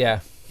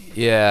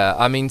 Yeah,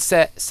 I mean,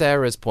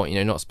 Sarah's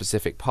point, not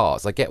specific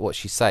parts. I get what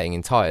she's saying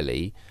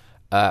entirely,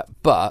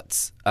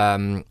 but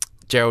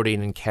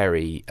Geraldine and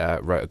Kerry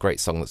wrote a great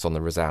song that's on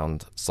the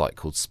Resound site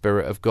called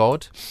Spirit of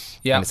God.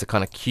 Yeah. And it's a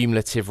kind of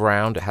cumulative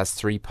round. It has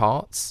 3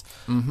 parts.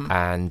 Mm-hmm.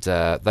 And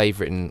they've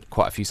written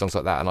quite a few songs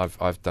like that, and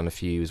I've done a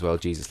few as well,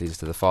 Jesus Leads Us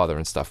to the Father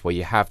and stuff, where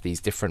you have these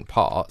different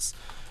parts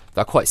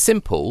that are quite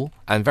simple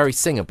and very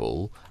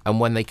singable, and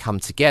when they come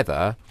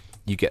together,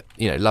 you get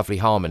lovely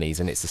harmonies,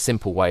 and it's a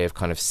simple way of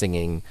kind of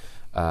singing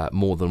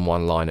more than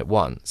one line at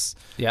once.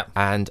 Yeah.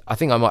 And I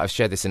think I might have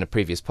shared this in a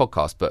previous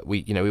podcast, but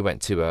we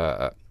went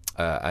to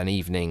an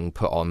evening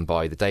put on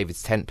by the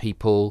David's Tent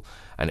people,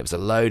 and it was a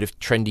load of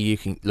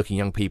trendy looking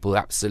young people,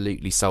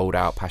 absolutely sold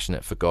out,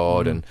 passionate for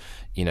God, and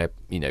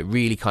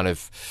really kind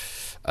of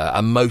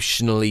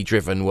emotionally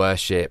driven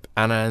worship.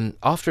 And then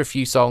after a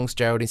few songs,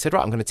 Geraldine said,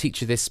 right, I'm going to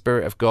teach you this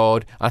Spirit of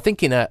God. I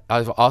think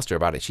I've asked her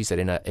about it. She said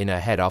in her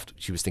head, after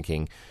she was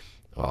thinking,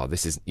 oh,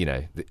 this is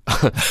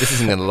this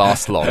isn't going to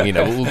last long.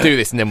 We'll do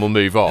this and then we'll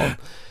move on.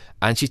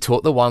 And she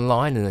taught the one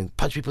line, and then a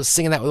bunch of people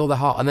singing that with all their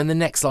heart, and then the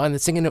next line, they're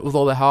singing it with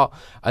all their heart,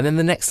 and then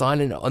the next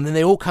line, and then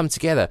they all come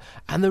together.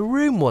 And the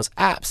room was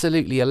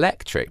absolutely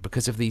electric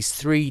because of these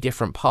three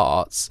different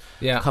parts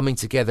coming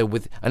together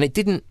and it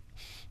didn't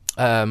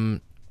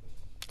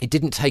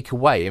take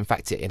away. In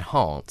fact, it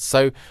enhanced.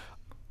 So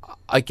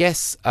I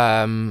guess, we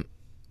ought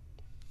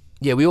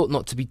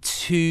not to be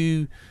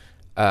too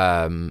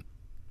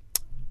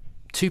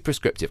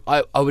prescriptive.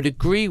 I would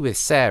agree with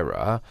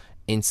Sarah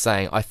in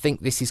saying I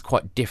think this is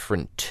quite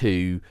different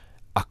to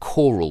a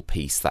choral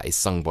piece that is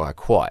sung by a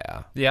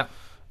choir. Yeah.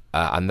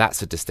 And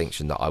that's a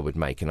distinction that I would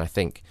make. And I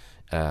think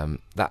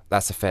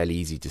that's a fairly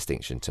easy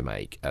distinction to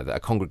make. That a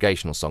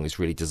congregational song is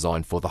really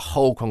designed for the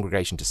whole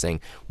congregation to sing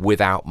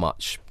without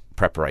much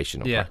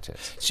preparation or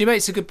practice. She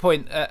makes a good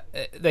point.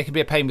 There can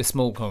be a pain with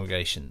small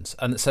congregations.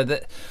 And so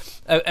that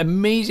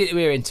immediately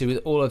we're into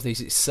with all of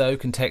these, it's so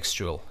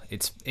contextual.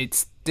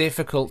 It's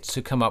difficult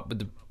to come up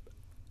with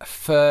a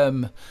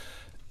firm,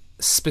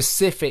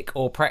 specific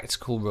or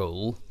practical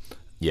rule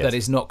that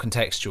is not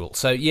contextual.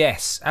 So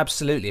yes,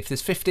 absolutely, if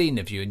there's 15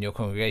 of you in your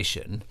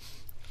congregation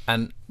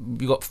and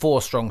you've got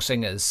 4 strong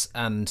singers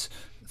and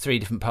 3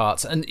 different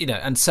parts and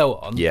and so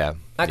on,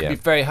 that can be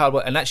very hard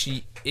work. And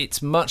actually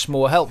it's much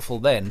more helpful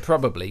then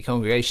probably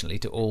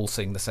congregationally to all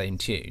sing the same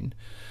tune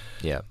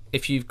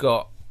if you've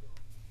got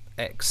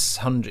X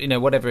hundred,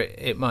 whatever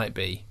it might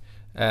be.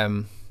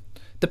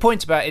 The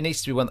point about it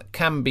needs to be one that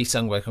can be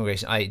sung by a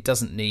congregation, i.e. it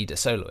doesn't need a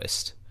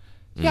soloist.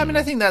 Yeah, I mean,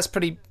 I think that's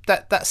pretty.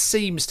 That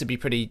seems to be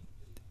pretty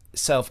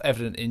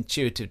self-evident,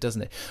 intuitive,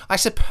 doesn't it? I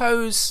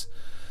suppose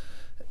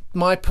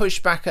my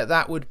pushback at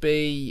that would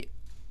be,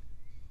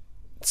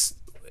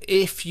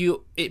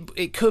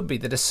 it could be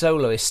that a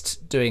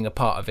soloist doing a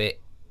part of it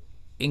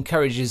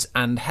encourages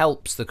and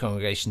helps the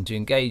congregation to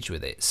engage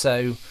with it.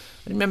 So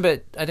I don't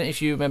know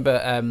if you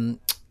remember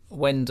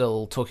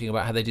Wendell talking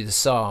about how they do the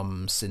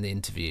Psalms in the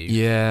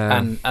interview.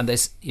 And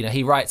there's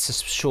he writes a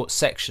short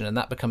section and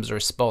that becomes a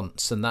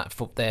response, and that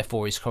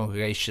therefore is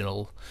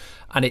congregational,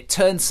 and it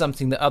turns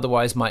something that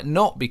otherwise might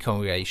not be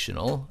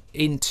congregational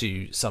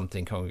into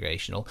something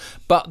congregational.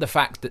 But the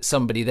fact that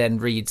somebody then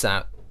reads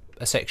out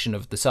a section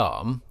of the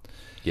Psalm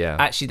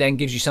actually then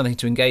gives you something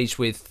to engage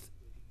with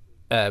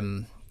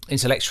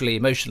intellectually,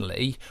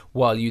 emotionally,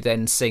 while you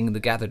then sing the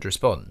gathered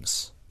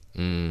response.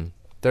 There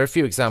are a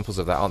few examples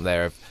of that, aren't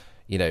there?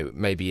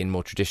 Maybe in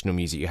more traditional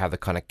music, you have the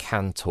kind of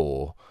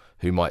cantor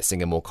who might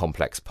sing a more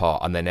complex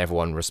part and then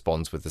everyone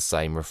responds with the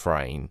same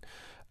refrain.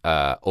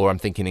 Or I'm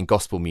thinking in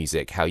gospel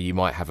music, how you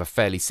might have a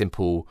fairly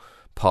simple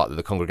part that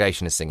the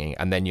congregation is singing,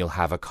 and then you'll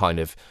have a kind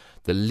of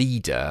the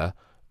leader,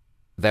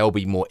 they'll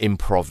be more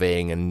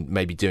improvising and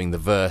maybe doing the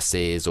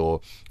verses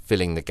or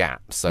filling the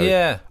gaps. So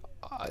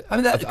I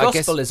mean,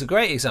 gospel is a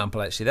great example,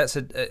 actually. That's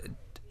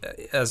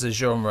as a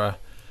genre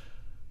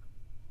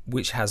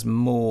which has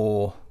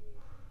more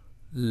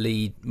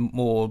lead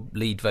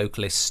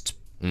vocalist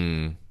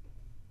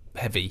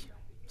heavy.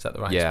 Is that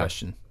the right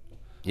expression?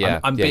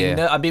 I'm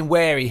being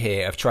wary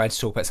here of trying to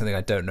talk about something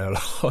I don't know a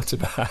lot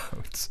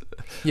about.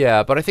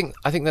 But I think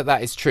that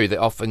is true, that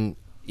often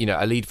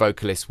a lead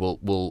vocalist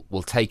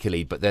will take a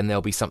lead, but then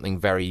there'll be something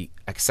very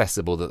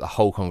accessible that the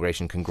whole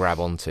congregation can grab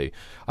onto.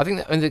 I think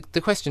that, and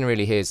the question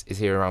really here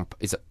is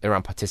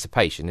around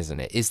participation, isn't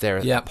it? Is there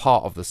a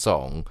part of the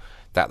song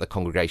that the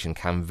congregation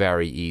can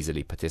very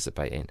easily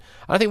participate in? And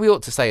I think we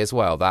ought to say as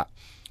well that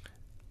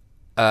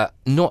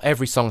not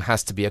every song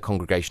has to be a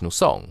congregational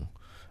song,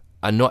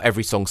 and not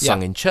every song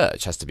sung in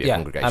church has to be a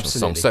congregational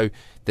song. So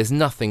there's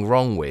nothing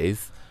wrong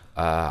with,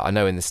 I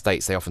know in the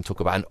States they often talk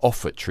about an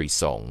offertory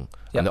song,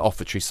 and the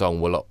offertory song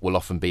will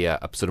often be a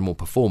sort of more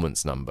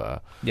performance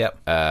number.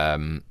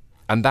 And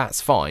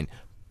that's fine.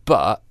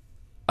 But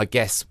I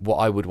guess what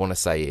I would want to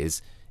say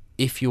is,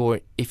 if you're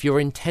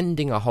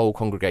intending a whole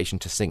congregation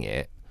to sing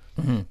it,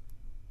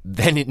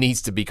 then it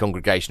needs to be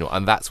congregational,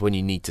 and that's when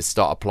you need to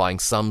start applying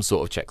some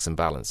sort of checks and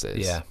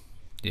balances.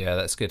 Yeah,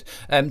 that's good.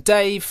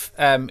 Dave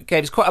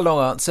gave us quite a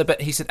long answer,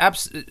 but he said,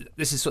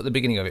 this is sort of the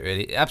beginning of it,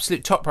 really.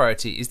 Absolute top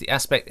priority is the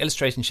aspect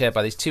illustrated and shared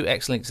by these 2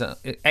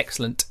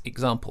 excellent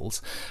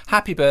examples.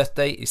 Happy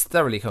Birthday is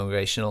thoroughly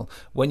congregational.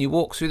 When You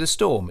Walk Through the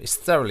Storm is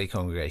thoroughly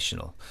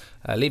congregational.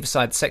 Leave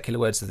aside the secular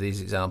words of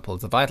these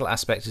examples. The vital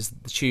aspect is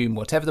that the tune,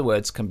 whatever the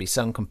words, can be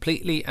sung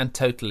completely and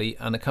totally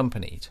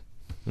unaccompanied.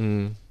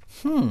 I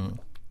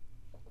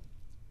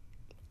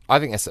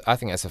think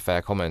that's a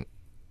fair comment.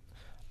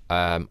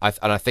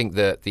 I think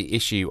that the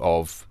issue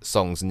of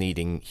songs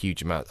needing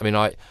huge amounts. I mean,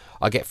 I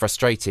get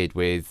frustrated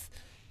with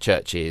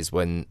churches,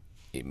 when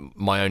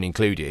my own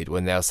included,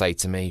 when they'll say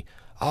to me,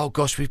 "Oh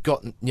gosh, we've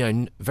got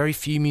very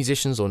few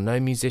musicians, or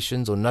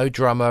no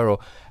drummer,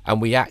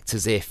 and we act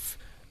as if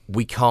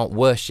we can't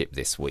worship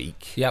this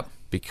week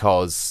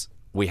because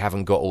we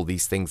haven't got all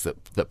these things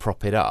that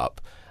prop it up."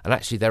 And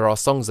actually, there are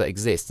songs that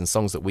exist and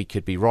songs that we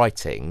could be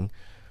writing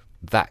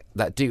that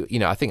do,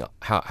 I think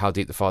How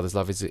Deep the Father's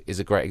Love is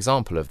a great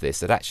example of this,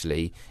 that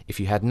actually if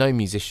you had no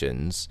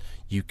musicians,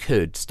 you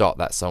could start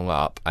that song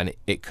up and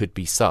it could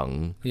be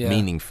sung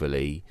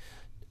meaningfully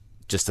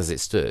just as it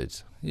stood.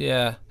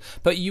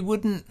 But you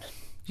wouldn't,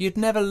 You'd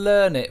never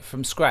learn it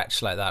from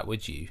scratch like that,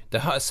 would you?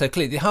 So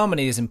clearly, the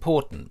harmony is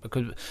important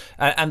because,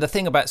 and the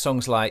thing about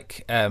songs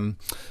like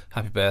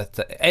 "Happy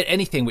Birthday,"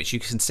 anything which you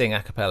can sing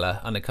a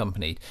cappella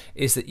unaccompanied,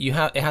 is that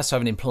it has to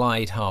have an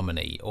implied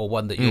harmony or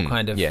one that you're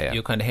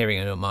you're kind of hearing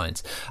in your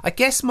minds. I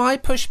guess my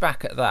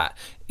pushback at that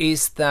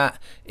is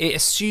that it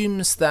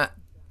assumes that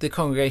the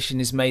congregation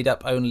is made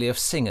up only of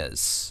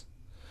singers,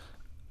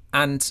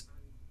 and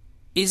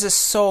is a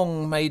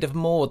song made of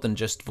more than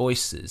just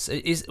voices?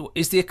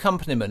 Is the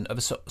accompaniment of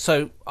a song?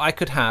 So I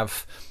could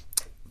have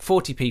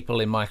 40 people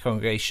in my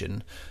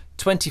congregation,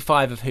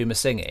 25 of whom are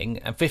singing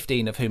and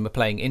 15 of whom are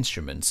playing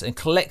instruments, and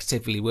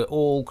collectively we're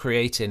all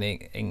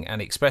creating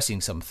and expressing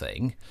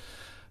something.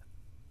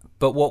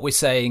 But what we're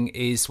saying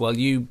is, well,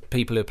 you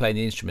people who are playing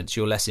the instruments,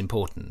 you're less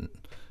important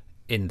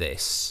in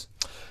this.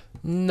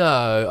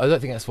 No, I don't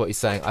think that's what he's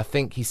saying. I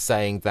think he's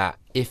saying that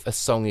if a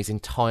song is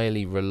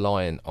entirely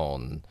reliant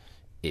on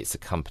its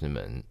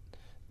accompaniment,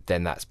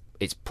 then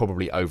it's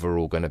probably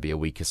overall going to be a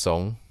weaker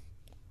song.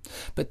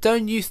 But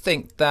don't you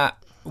think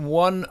that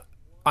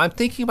I'm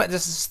thinking about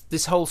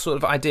this whole sort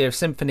of idea of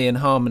symphony and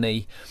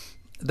harmony,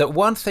 that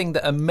one thing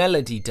that a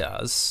melody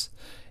does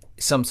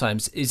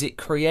sometimes is it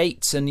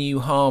creates a new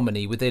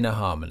harmony within a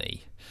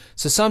harmony.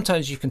 So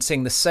sometimes you can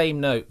sing the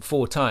same note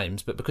 4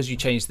 times, but because you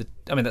change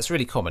that's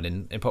really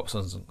common in pop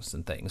songs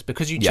and things,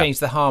 because you change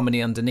the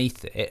harmony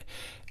underneath it,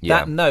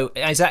 that note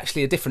is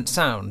actually a different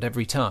sound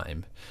every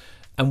time.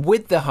 And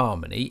with the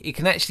harmony, it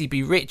can actually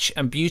be rich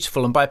and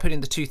beautiful, and by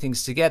putting the two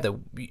things together,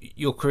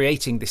 you're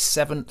creating this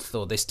seventh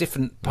or this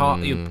different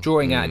part, you're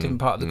drawing out a different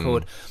part of the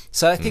chord.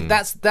 So I think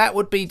that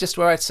would be just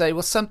where I'd say,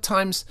 well,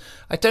 sometimes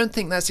I don't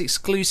think that's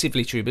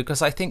exclusively true,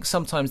 because I think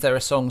sometimes there are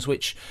songs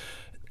which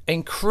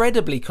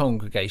incredibly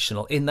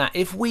congregational in that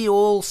if we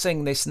all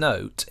sing this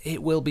note,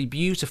 it will be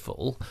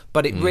beautiful,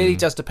 but it really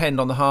does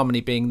depend on the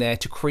harmony being there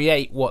to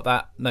create what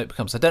that note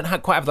becomes. I don't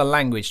quite have the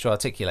language to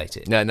articulate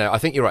it. No, I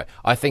think you're right.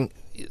 I think,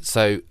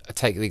 so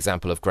take the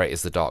example of Great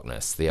is the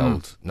Darkness, the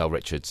old Noel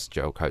Richards,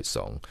 Gerald Coates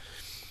song.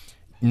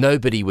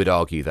 Nobody would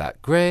argue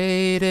that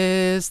Great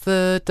is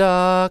the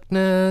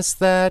darkness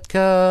that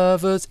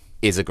covers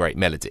is a great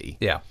melody.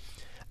 Yeah.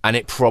 And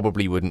it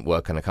probably wouldn't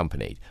work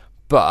unaccompanied.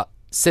 But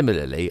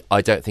similarly,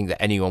 I don't think that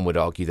anyone would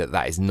argue that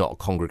that is not a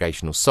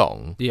congregational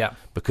song. Yeah.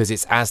 Because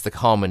it's as the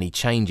harmony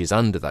changes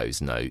under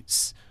those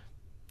notes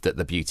that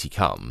the beauty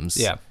comes.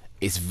 Yeah.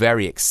 It's a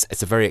very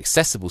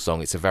accessible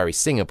song. It's a very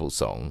singable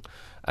song.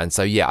 And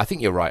so, yeah, I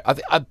think you're right.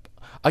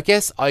 I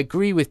guess I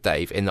agree with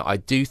Dave in that I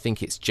do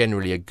think it's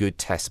generally a good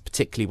test,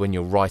 particularly when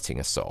you're writing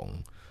a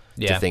song,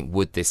 to think,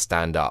 would this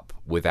stand up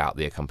without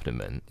the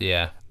accompaniment?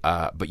 Yeah.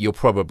 But you're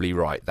probably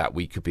right that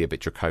we could be a bit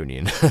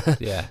draconian.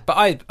 Yeah.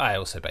 But I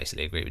also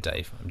basically agree with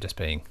Dave. I'm just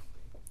being...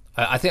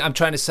 I think I'm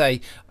trying to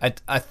say,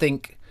 I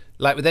think,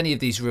 like with any of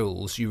these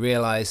rules, you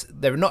realise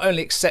there are not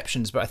only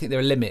exceptions, but I think there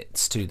are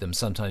limits to them.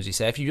 Sometimes you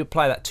say, if you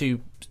apply that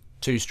too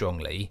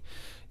strongly,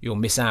 you'll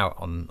miss out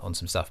on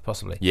some stuff,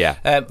 possibly. Yeah.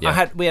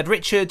 We had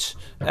Richard,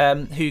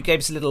 who gave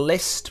us a little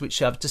list,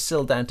 which I've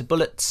distilled down to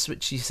bullets,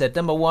 which he said,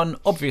 1,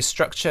 obvious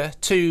structure;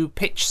 2,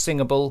 pitch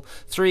singable;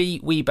 3,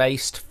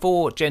 we-based;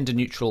 4,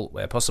 gender-neutral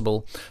where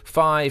possible;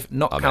 5,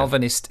 not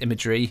Calvinist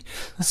imagery;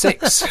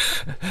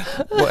 6,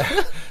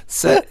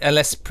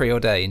 unless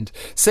preordained;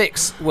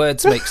 6,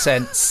 words make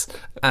sense;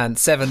 and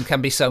 7,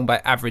 can be sung by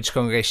average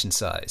congregation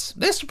size.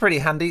 This is pretty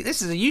handy.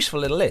 This is a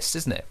useful little list,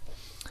 isn't it?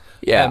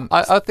 Yeah,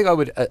 I think I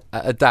would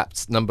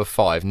adapt number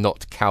 5,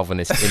 not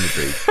Calvinist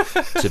imagery,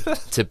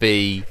 to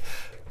be.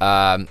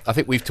 I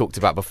think we've talked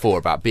about before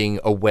about being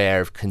aware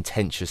of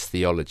contentious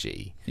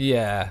theology.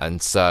 Yeah,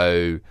 and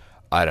so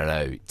I don't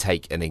know.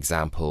 Take an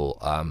example,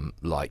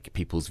 like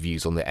people's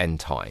views on the end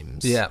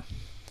times. Yeah,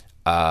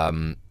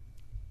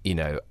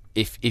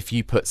 if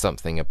you put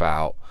something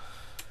about.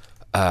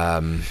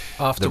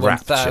 After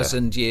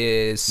 1,000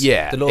 years,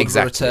 the Lord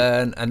will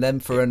return, and then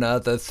for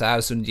another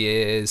 1,000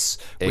 years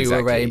we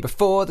will reign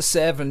before the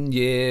 7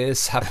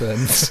 years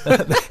happens.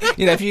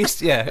 If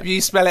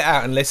you spell it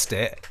out and list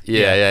it,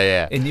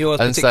 in your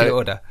particular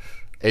order,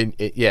 and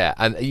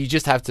you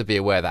just have to be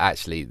aware that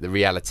actually the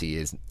reality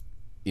is,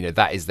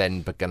 that is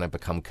then going to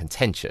become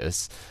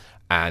contentious,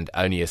 and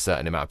only a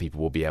certain amount of people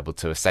will be able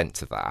to assent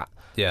to that.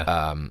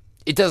 Yeah,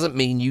 it doesn't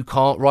mean you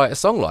can't write a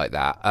song like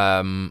that.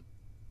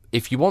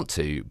 If you want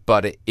to,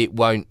 but it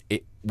won't.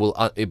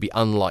 It'd be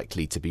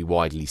unlikely to be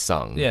widely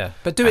sung. Yeah,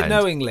 but do it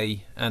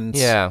knowingly and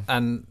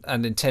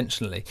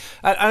intentionally.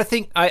 And I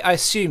think I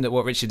assume that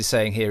what Richard is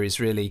saying here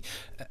is really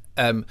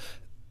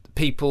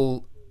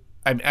people.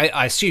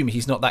 I assume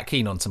he's not that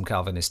keen on some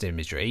Calvinist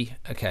imagery.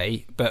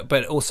 Okay,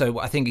 but also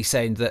I think he's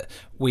saying that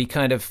we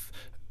kind of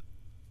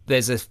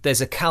there's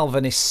a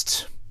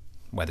Calvinist.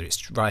 Whether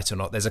it's right or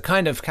not, there's a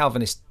kind of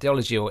Calvinist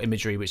theology or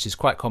imagery which is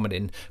quite common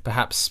in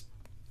perhaps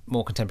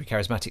more contemporary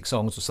charismatic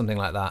songs or something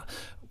like that,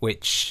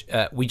 which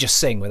we just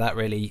sing without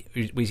really,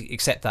 we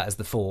accept that as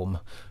the form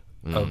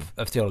of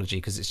theology,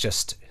 because it's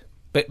just,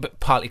 but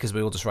partly because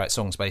we all just write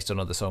songs based on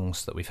other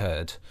songs that we've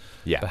heard,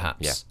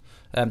 perhaps.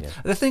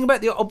 The thing about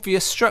the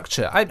obvious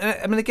structure,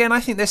 I mean, again, I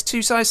think there's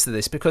two sides to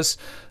this, because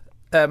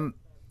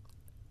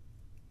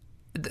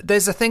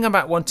there's a thing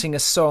about wanting a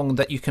song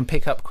that you can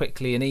pick up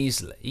quickly and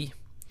easily,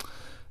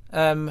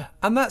 and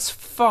that's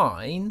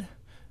fine.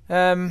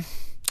 But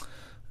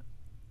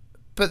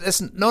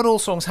not all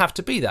songs have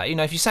to be that. You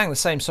know, if you sang the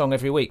same song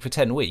every week for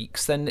 10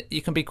 weeks, then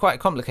it can be quite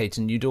complicated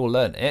and you'd all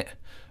learn it,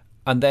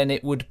 and then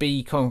it would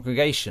be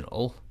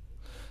congregational.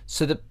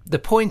 So the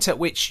point at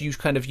which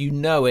you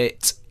know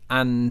it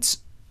and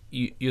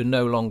you're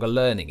no longer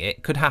learning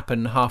it could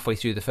happen halfway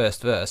through the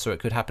first verse, or it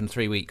could happen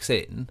 3 weeks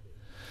in.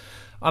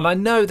 And I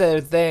know there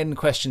are then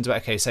questions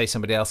about, okay, say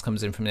somebody else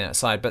comes in from the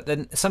outside, but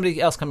then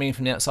somebody else coming in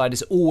from the outside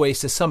is always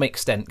to some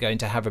extent going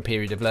to have a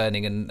period of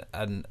learning and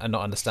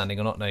not understanding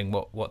or not knowing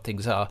what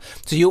things are.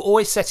 So you're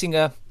always setting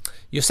a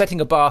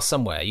bar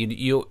somewhere.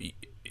 You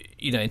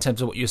know, in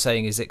terms of what you're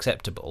saying is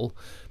acceptable,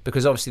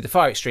 because obviously the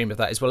far extreme of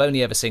that is we'll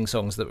only ever sing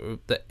songs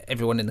that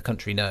everyone in the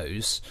country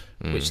knows,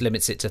 which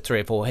limits it to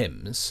 3 or 4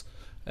 hymns,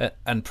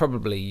 and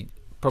probably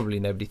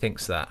nobody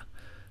thinks that.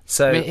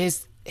 So I mean,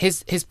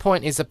 his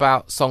point is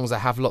about songs that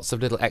have lots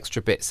of little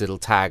extra bits, little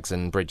tags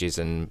and bridges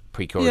and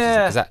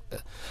pre-choruses. Yeah,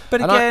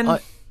 but again,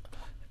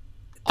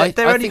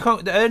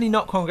 they're only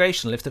not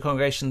congregational if the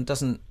congregation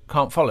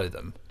can't follow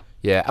them.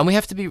 Yeah, and we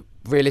have to be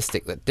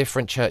realistic that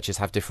different churches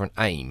have different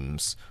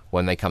aims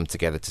when they come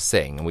together to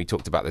sing. And we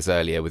talked about this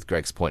earlier with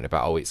Greg's point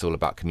about, it's all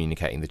about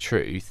communicating the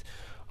truth.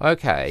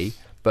 Okay,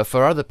 but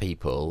for other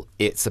people,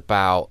 it's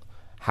about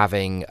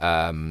having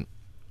a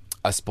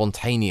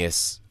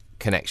spontaneous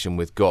connection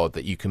with God,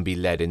 that you can be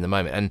led in the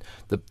moment. And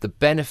the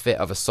benefit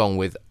of a song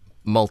with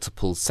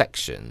multiple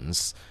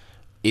sections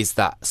is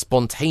that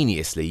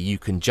spontaneously you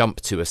can jump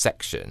to a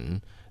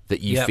section that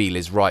you feel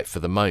is right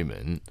for the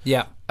moment.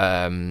 Yeah.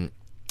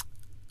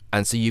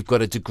 And so you've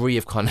got a degree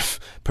of kind of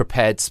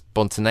prepared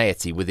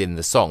spontaneity within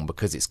the song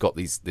because it's got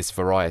this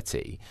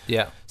variety.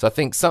 Yeah. So I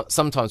think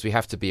sometimes we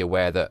have to be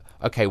aware that,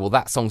 okay, well,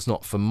 that song's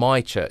not for my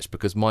church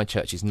because my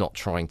church is not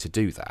trying to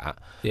do that.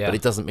 Yeah. But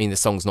it doesn't mean the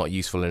song's not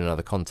useful in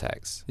another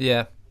context.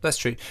 Yeah, that's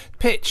true.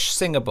 Pitch,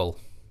 singable.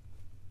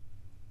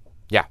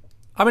 Yeah.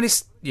 I mean,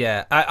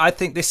 I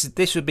think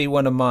this would be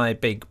one of my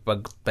big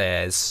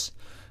bugbears,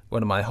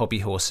 one of my hobby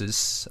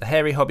horses, a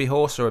hairy hobby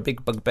horse or a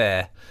big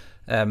bugbear.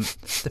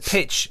 The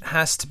pitch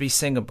has to be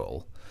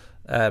singable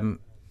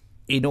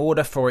in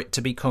order for it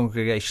to be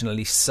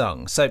congregationally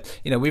sung. So,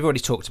 you know, we've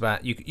already talked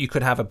about you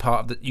could have a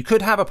part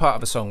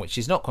of a song which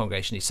is not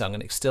congregationally sung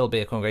and it still be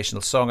a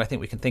congregational song. I think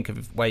we can think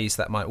of ways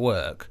that might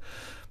work.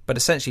 But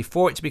essentially,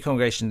 for it to be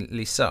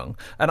congregationally sung,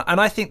 and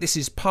I think this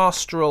is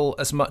pastoral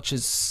as much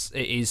as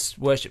it is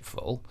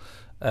worshipful,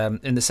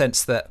 in the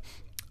sense that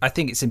I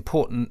think it's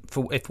important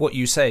if what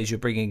you say is you're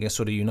bringing a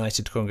sort of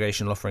united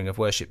congregational offering of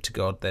worship to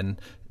God, then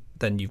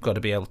you've got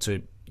to be able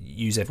to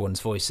use everyone's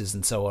voices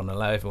and so on,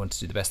 allow everyone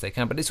to do the best they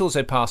can. But it's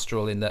also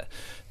pastoral in that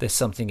there's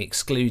something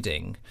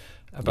excluding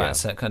about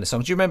certain kind of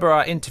songs. Do you remember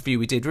our interview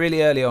we did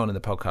really early on in the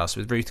podcast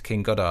with Ruth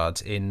King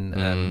Goddard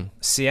in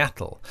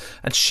Seattle?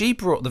 And she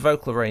brought the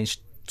vocal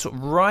range sort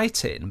of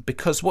right in,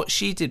 because what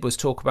she did was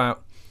talk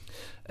about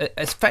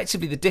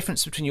effectively the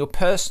difference between your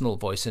personal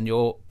voice and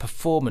your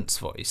performance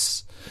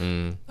voice,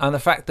 and the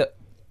fact that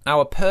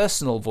our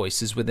personal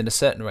voices within a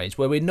certain range,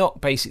 where we're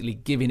not basically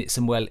giving it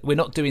we're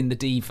not doing the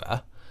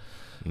diva,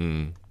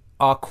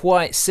 are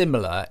quite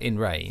similar in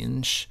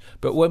range.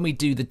 But when we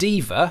do the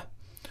diva,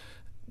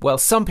 well,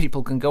 some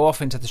people can go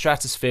off into the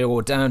stratosphere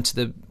or down to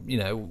the, you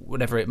know,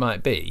 whatever it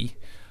might be.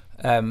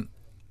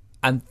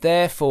 And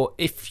therefore,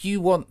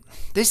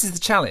 this is the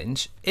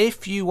challenge,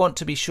 if you want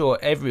to be sure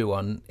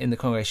everyone in the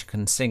congregation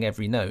can sing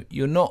every note,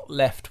 you're not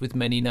left with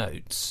many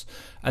notes.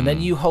 And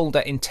then you hold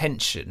that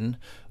intention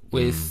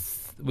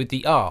with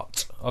the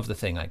art of the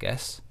thing, I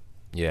guess.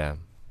 Yeah.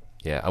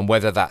 And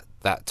whether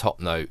that top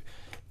note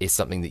is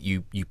something that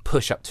you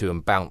push up to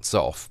and bounce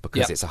off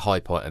because it's a high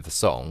point of the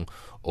song,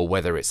 or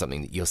whether it's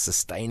something that you're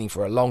sustaining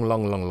for a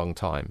long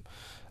time.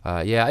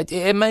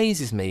 It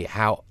amazes me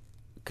how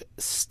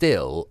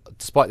still,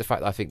 despite the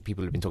fact that I think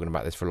people have been talking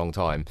about this for a long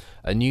time,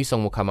 a new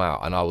song will come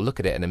out and I will look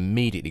at it and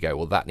immediately go,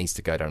 well, that needs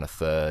to go down a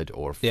third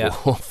or a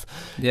fourth,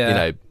 you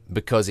know,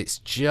 because it's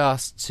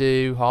just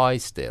too high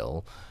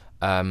still.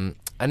 And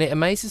it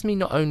amazes me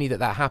not only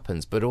that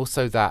happens, but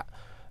also that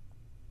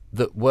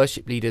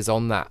worship leaders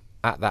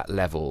at that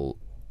level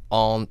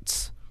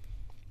aren't.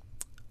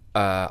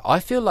 I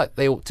feel like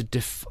they ought to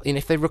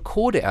if they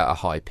record it at a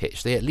high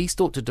pitch, they at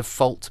least ought to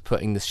default to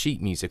putting the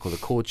sheet music or the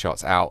chord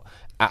charts out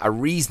at a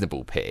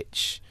reasonable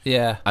pitch.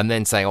 Yeah. And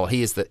then saying, "Oh,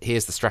 here's the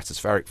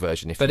stratospheric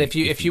version."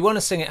 If you want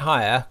to sing it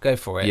higher, go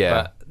for it. Yeah.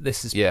 But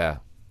this is yeah.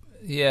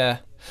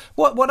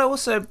 What I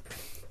also.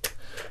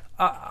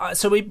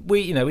 So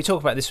we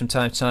talk about this from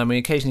time to time. We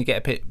occasionally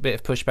get a bit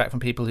of pushback from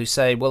people who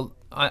say, well,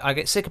 I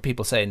get sick of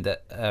people saying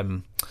that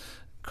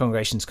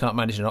congregations can't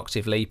manage an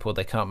octave leap, or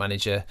they can't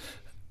manage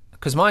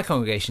because my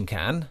congregation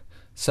can.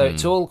 So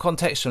it's all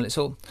contextual. It's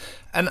all,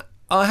 and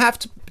I have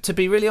to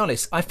be really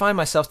honest. I find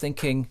myself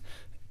thinking,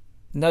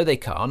 no, they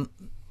can't,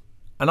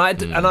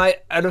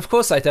 and of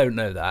course I don't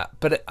know that,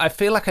 but I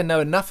feel like I know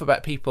enough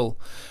about people,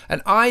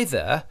 and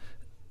either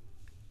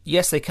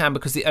yes, they can,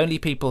 because the only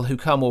people who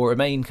come or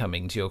remain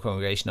coming to your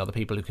congregation are the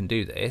people who can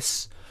do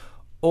this.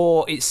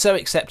 Or it's so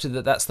accepted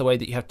that that's the way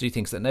that you have to do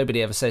things that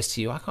nobody ever says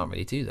to you, I can't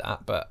really do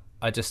that, but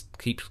I just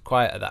keep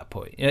quiet at that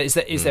point. Is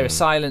there a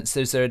silence?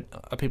 Are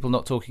people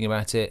not talking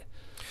about it?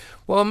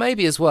 Well,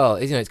 maybe as well,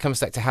 it comes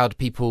back to how do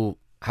people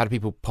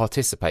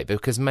participate?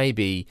 Because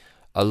maybe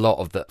a lot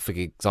of the, for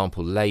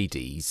example,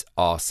 ladies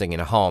are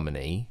singing a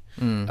harmony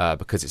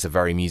because it's a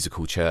very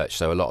musical church,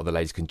 so a lot of the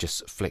ladies can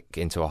just flick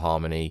into a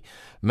harmony.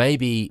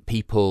 Maybe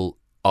people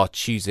are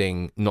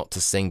choosing not to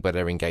sing, but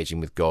are engaging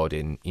with God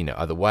in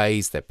other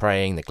ways. They're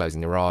praying, they're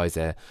closing their eyes,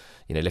 they're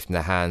lifting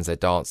their hands, they're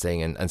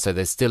dancing, and so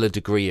there's still a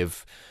degree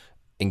of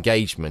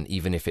engagement,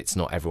 even if it's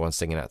not everyone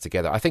singing out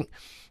together. I think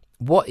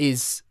what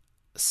is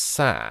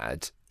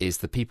sad is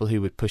the people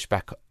who would push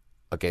back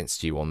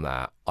against you on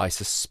that, I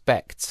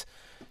suspect,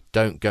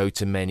 don't go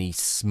to many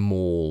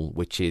small,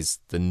 which is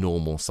the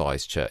normal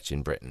sized church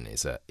in Britain,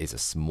 is a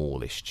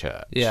smallish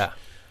church,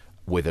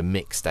 with a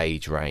mixed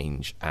age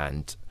range,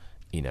 and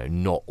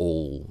not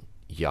all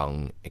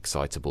young,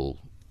 excitable,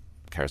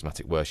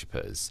 charismatic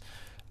worshippers.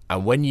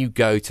 And when you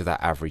go to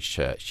that average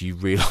church, you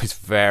realise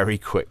very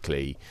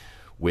quickly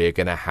we're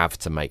going to have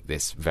to make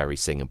this very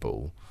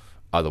singable,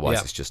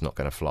 otherwise it's just not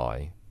going to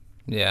fly.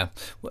 Yeah.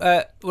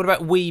 What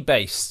about we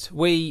based?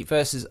 We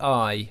versus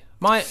I.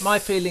 My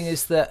feeling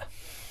is that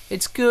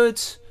it's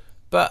good,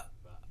 but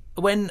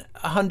when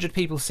 100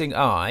 people sing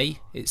I,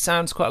 it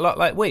sounds quite a lot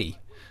like we.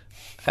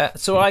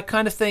 So I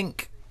kind of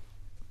think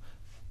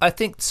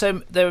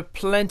so. There are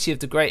plenty of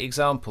the great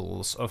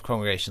examples of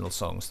congregational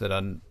songs that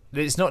are.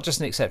 It's not just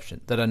an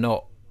exception that are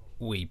not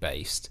we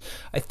based.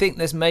 I think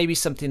there's maybe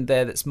something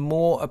there that's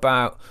more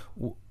about.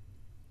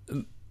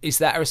 Is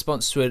that a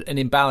response to an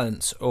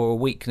imbalance or a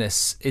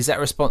weakness? Is that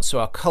a response to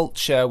our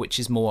culture, which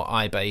is more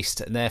I-based,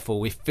 and therefore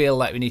we feel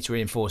like we need to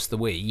reinforce the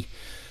we?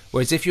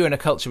 Whereas if you're in a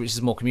culture which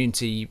is more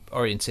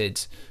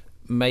community-oriented,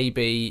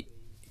 maybe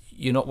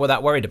you're not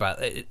that worried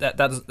about it.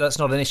 That's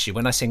not an issue.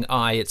 When I sing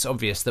I, it's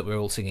obvious that we're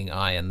all singing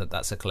I, and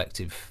that's a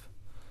collective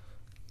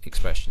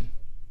expression.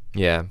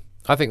 Yeah,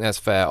 I think that's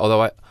fair.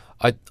 Although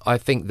I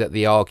think that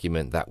the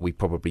argument that we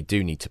probably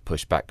do need to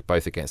push back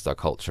both against our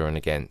culture and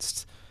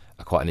against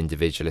quite an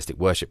individualistic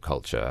worship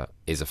culture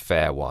is a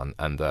fair one,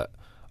 and that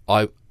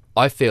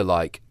I feel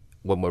like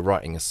when we're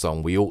writing a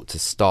song, we ought to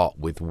start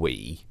with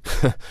we.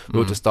 We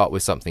ought to start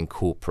with something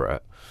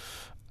corporate,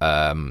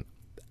 and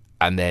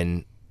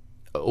then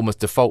almost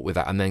default with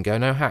that, and then go,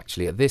 no,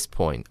 actually, at this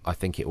point, I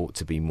think it ought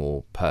to be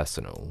more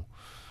personal.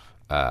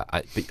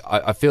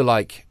 I feel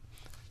like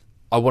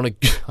I want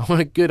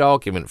a good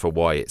argument for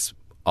why it's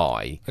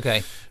I.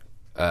 Okay.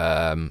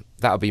 That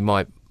would be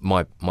my.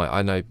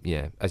 I know,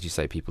 as you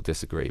say, people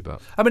disagree,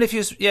 but I mean,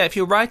 if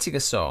you're writing a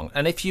song,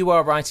 and if you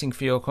are writing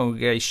for your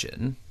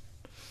congregation,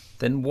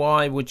 then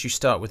why would you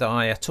start with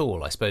I at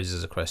all? I suppose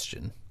is a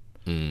question.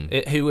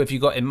 Who have you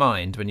got in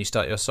mind when you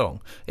start your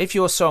song? If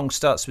your song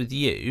starts with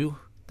you,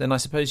 then I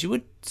suppose you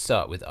would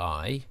start with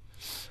I,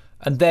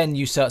 and then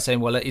you start saying,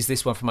 well, is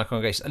this one for my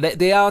congregation?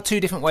 There are two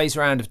different ways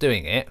around of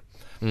doing it,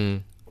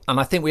 and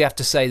I think we have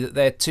to say that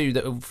they're two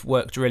that have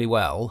worked really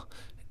well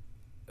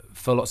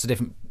for lots of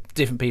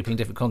different people in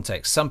different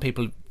contexts. Some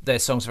people, their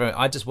songs are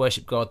I just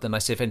worship God, then I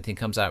see if anything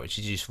comes out which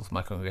is useful for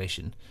my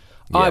congregation.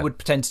 I would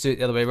pretend to do it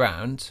the other way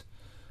around,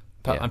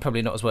 but I'm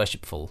probably not as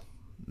worshipful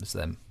as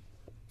them.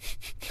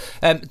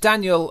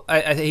 Daniel,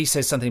 he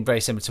says something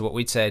very similar to what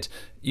we'd said.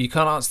 You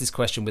can't answer this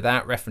question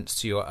without reference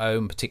to your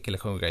own particular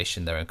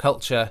congregation, their own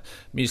culture,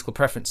 musical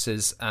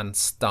preferences and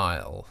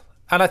style.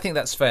 And I think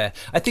that's fair.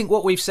 I think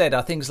what we've said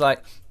are things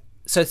like,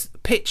 so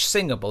pitch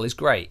singable is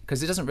great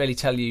because it doesn't really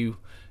tell you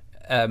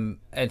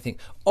anything.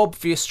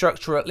 Obvious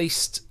structure, or at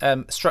least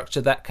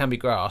structure that can be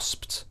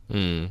grasped.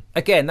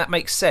 Again, that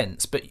makes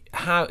sense, but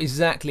how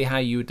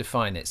you would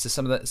define it? So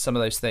some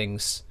of those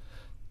things,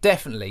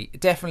 definitely,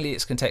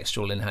 it's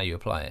contextual in how you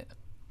apply it.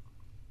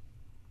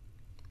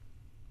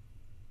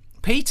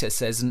 Peter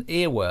says an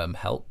earworm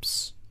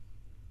helps.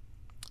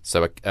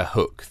 So a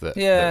hook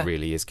that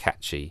really is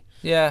catchy.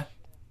 Yeah.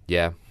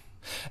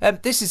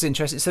 This is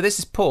interesting. So this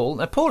is Paul.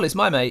 Now, Paul is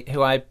my mate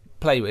who I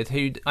play with,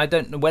 who I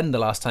don't know when the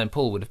last time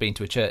Paul would have been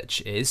to a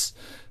church is,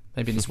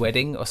 maybe in his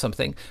wedding or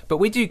something, but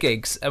we do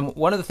gigs, and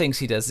one of the things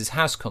he does is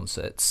house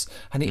concerts,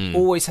 and he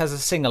always has a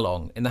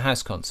sing-along in the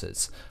house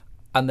concerts,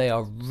 and they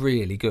are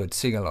really good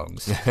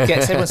sing-alongs.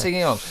 Gets everyone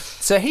singing along.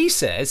 So he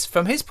says,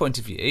 from his point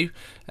of view,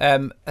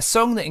 a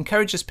song that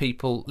encourages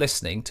people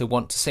listening to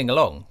want to sing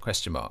along, ?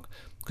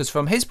 Because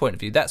from his point of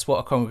view, that's what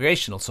a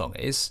congregational song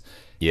is.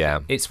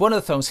 Yeah. It's one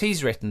of the songs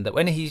he's written that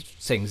when he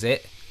sings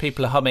it,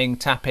 people are humming,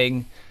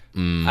 tapping,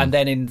 and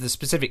then in the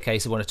specific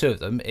case of one or two of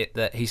them,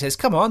 that he says,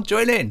 come on,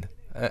 join in.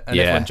 And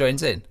everyone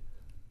joins in.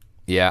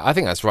 Yeah, I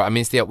think that's right. I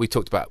mean, we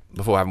talked about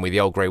before, haven't we, the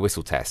old grey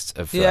whistle test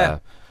of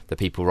the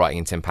people writing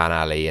in Tin Pan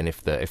Alley, and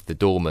if the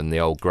doorman, the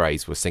old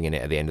greys, were singing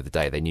it at the end of the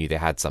day, they knew they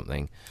had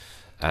something.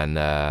 And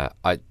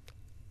I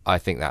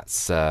think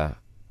that's a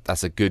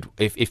good,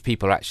 if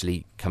people are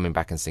actually coming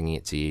back and singing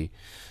it to you,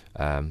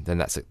 then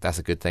that's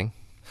a good thing.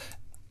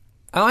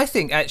 And I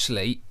think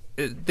actually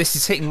this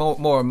is hitting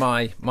more on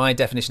my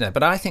definition there,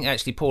 but I think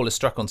actually Paul has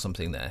struck on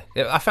something there.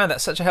 I found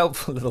that such a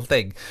helpful little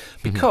thing,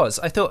 because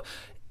I thought,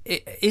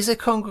 is a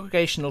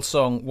congregational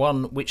song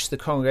one which the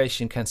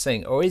congregation can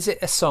sing, or is it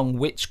a song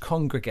which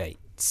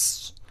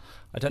congregates?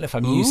 I don't know if I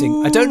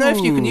don't know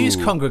if you can use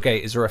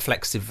congregate as a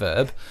reflexive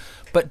verb,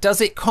 but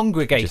does it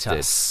congregate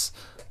us?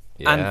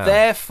 Yeah. And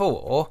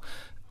therefore,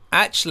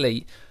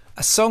 actually,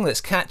 a song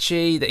that's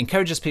catchy, that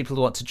encourages people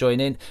to want to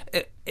join in,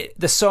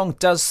 the song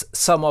does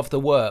some of the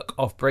work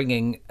of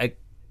bringing a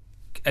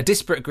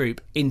disparate group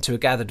into a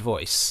gathered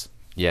voice,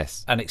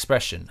 yes, and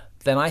expression.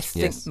 Then I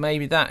think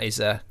maybe that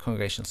is a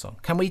congregational song.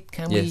 Can we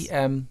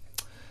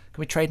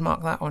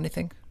trademark that or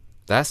anything?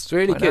 That's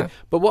really good.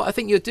 But what I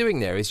think you're doing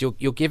there is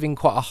you're giving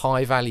quite a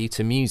high value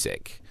to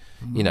music.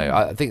 You know,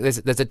 I think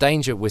there's a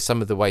danger with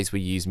some of the ways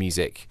we use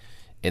music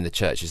in the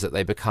church, is that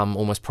they become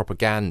almost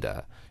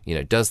propaganda. You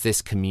know, does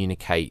this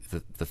communicate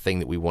the thing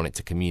that we want it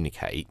to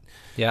communicate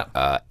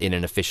in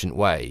an efficient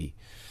way,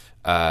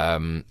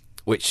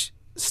 which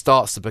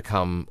starts to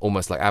become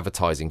almost like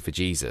advertising for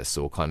Jesus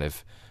or kind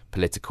of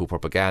political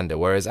propaganda,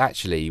 whereas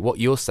actually what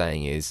you're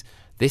saying is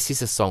this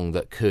is a song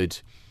that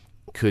could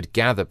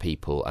gather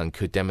people and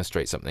could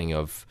demonstrate something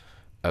of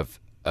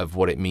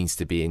what it means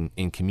to be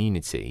in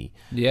community.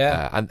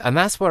 And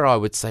that's where I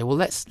would say, well,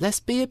 let's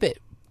be a bit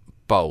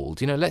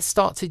bold. You know, let's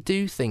start to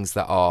do things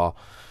that are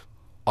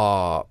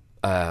out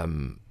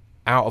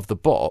of the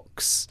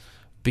box,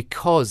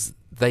 because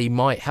they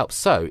might help.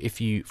 So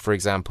if you, for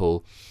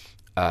example,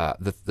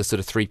 the sort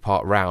of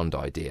 3-part round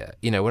idea,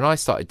 you know, when I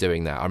started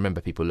doing that, I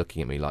remember people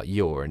looking at me like,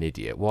 you're an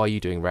idiot, why are you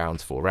doing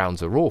rounds for?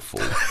 Rounds are awful.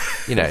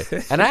 You know,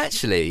 and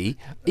actually,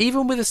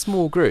 even with a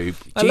small group,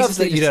 I love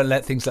that you don't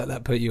let things like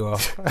that put you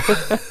off.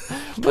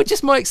 But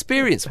just my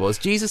experience was,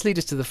 Jesus lead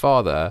us to the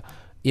Father,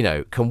 you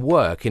know, can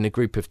work in a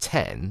group of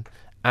 10,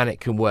 and it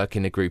can work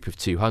in a group of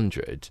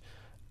 200,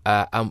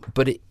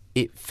 but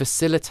it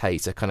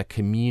facilitates a kind of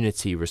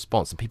community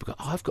response, and people go,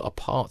 oh, I've got a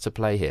part to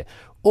play here.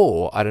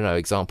 Or, I don't know,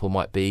 example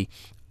might be,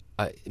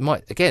 it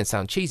might again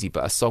sound cheesy,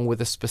 but a song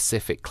with a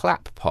specific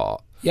clap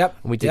part. Yep.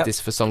 And we did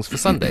this for Songs for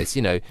Sundays.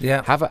 You know,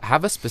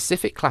 have a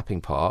specific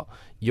clapping part.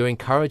 You're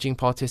encouraging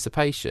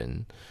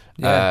participation.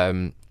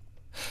 Yeah.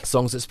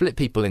 Songs that split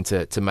people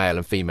into male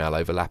and female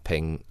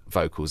overlapping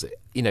vocals.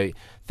 You know,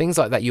 things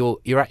like that.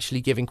 You're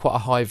actually giving quite a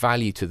high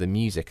value to the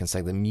music and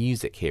saying the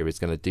music here is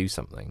going to do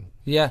something.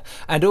 Yeah,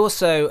 and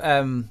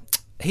also,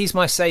 He's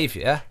My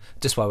Saviour,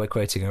 just while we're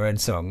quoting our own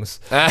songs.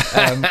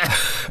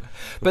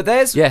 But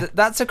that's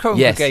a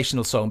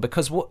congregational song,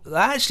 because what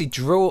that actually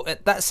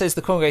that says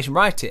the congregation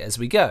write it as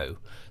we go.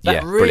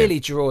 That really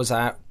draws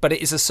out, but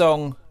it is a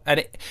song,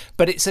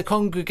 but it's a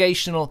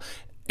congregational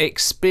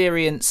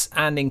experience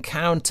and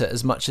encounter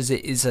as much as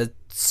it is a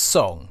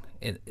song.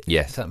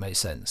 If that makes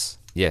sense.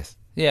 Yes.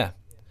 Yeah.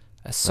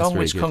 A song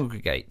which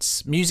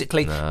congregates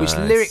musically, which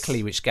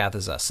lyrically, which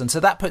gathers us, and so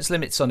that puts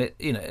limits on it.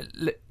 You know.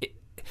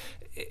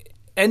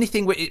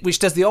 Anything which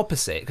does the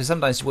opposite, because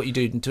sometimes what you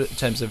do in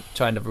terms of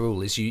trying to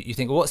rule is you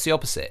think, well, what's the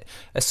opposite?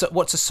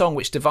 What's a song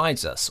which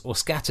divides us or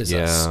scatters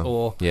us?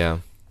 Or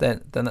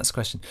then that's the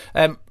question.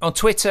 On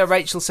Twitter,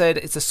 Rachel said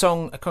it's a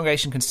song a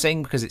congregation can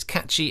sing because it's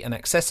catchy and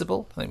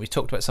accessible. I think we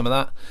talked about some of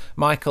that.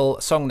 Michael,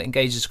 a song that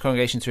engages the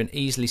congregation through an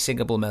easily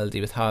singable melody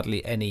with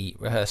hardly any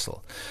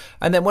rehearsal.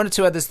 And then one or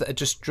two others that I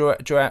just draw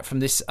out from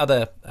this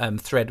other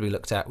thread we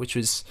looked at, which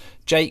was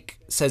Jake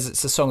says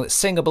it's a song that's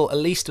singable, at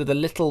least with a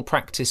little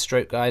practice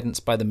stroke guidance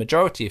by the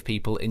majority of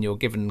people in your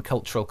given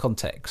cultural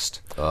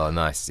context. Oh,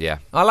 nice, yeah.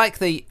 I like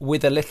the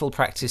with a little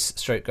practice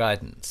stroke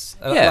guidance.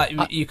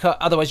 You can't,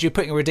 otherwise you're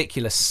putting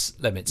ridiculous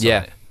limits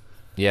on it.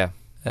 Yeah.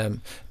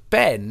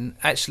 Ben,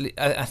 actually,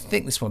 I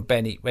think this one,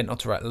 Ben, he went on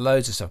to write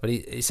loads of stuff, but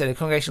he said a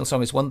congregational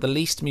song is one the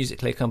least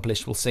musically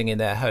accomplished will sing in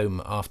their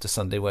home after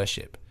Sunday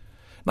worship.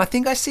 And I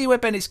think I see where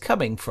Ben is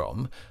coming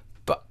from,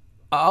 but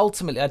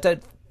ultimately,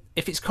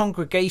 if it's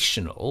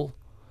congregational,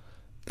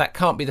 that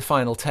can't be the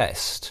final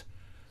test.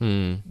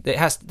 It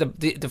has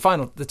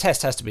the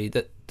test has to be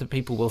that the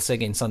people will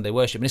sing in Sunday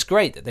worship, and it's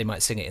great that they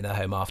might sing it in their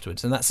home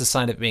afterwards, and that's a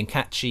sign of it being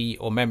catchy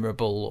or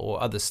memorable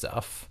or other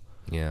stuff.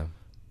 Yeah.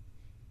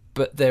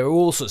 But there are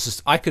all sorts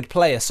of. I could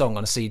play a song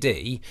on a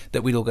CD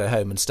that we'd all go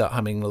home and start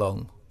humming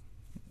along.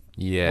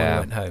 Yeah. When we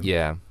went home.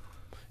 Yeah.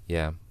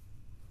 Yeah.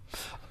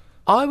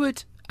 I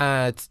would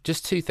add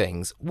just two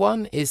things.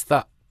 One is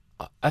that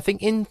I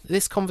think in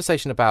this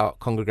conversation about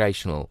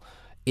congregational,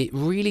 it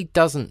really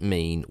doesn't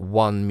mean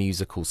one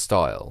musical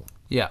style.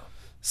 Yeah.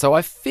 So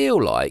I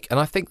feel like, and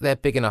I think they're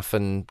big enough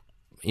and,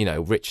 you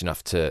know, rich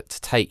enough to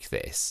take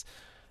this.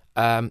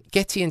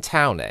 Getty and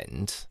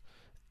Townend,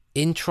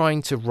 in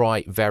trying to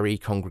write very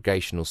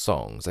congregational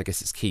songs, I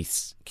guess it's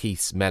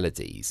Keith's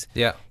melodies.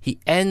 Yeah. He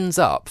ends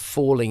up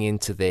falling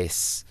into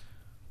this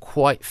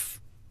quite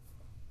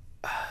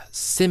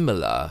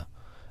similar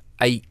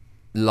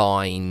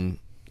 8-line,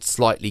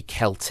 slightly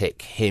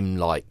Celtic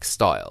hymn-like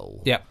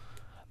style. Yeah.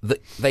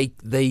 That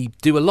they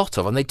do a lot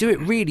of, and they do it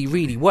really,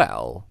 really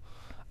well.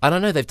 And I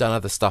know they've done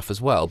other stuff as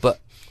well, but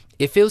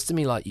it feels to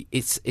me like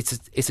it's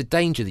a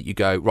danger that you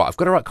go, right, I've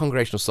got to write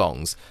congregational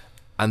songs,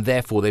 and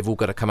therefore they've all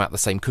got to come out the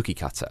same cookie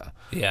cutter.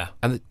 Yeah.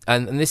 And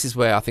this is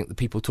where I think the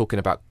people talking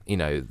about,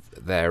 their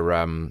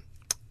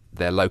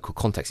local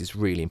context is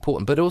really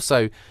important, but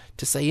also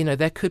to say,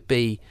 there could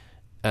be,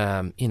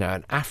 an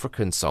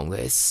African song that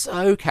is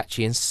so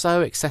catchy and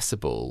so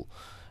accessible,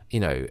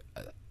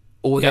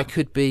 or there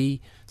could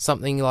be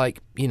something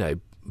like,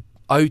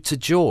 Ode to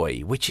Joy,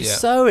 which is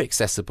so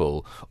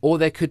accessible, or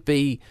there could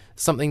be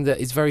something that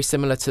is very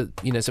similar to,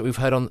 so we've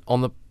heard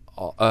on the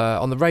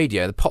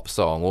radio, the pop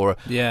song, or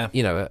I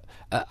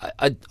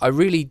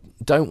really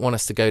don't want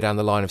us to go down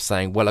the line of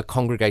saying, well, a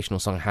congregational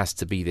song has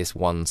to be this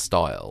one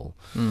style,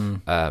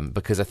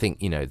 because I think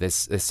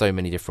there's so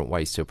many different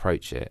ways to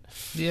approach it.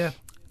 Yeah.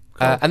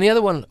 Cool. And the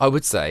other one I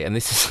would say, and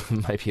this is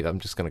maybe I'm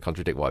just going to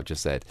contradict what I've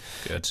just said,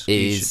 good, is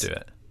you should do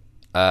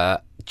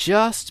it.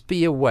 Just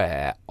be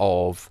aware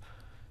of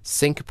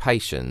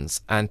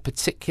syncopations, and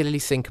particularly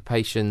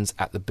syncopations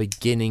at the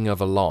beginning of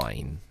a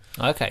line.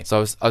 Okay. So I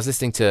was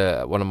listening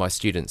to one of my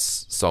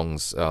students'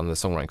 songs on the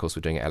songwriting course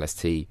we're doing at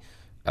LST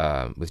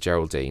with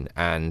Geraldine,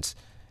 and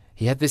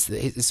he had this.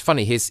 It's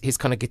funny, his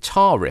kind of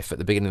guitar riff at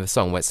the beginning of the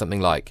song, where it's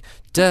something like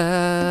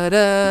da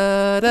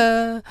da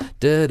da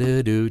da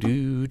da do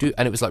do do,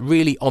 and it was like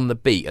really on the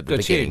beat at the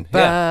beginning.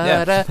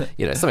 Yeah.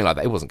 Something like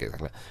that. It wasn't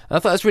exactly. And I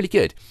thought that was really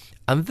good.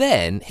 And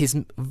then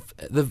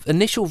the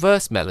initial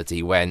verse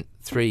melody went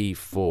 3,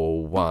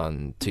 4,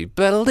 1, 2,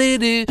 da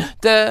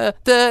da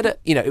da.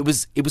 It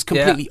was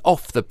completely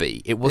off the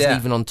beat. It wasn't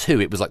even on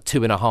 2. It was like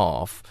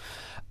 2.5.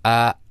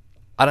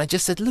 And I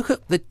just said, look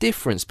at the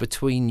difference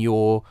between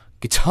your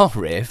guitar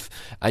riff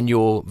and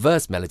your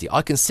verse melody.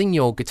 I can sing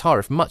your guitar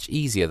riff much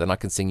easier than I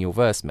can sing your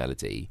verse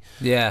melody.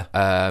 Yeah.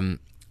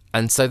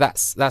 And so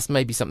that's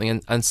maybe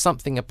something, and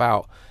something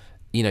about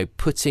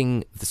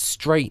putting the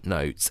straight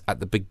notes at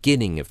the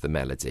beginning of the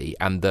melody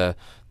and the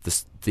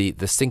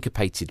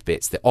syncopated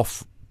bits, the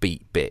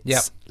offbeat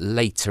bits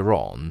later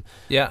on.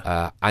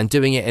 Yeah. And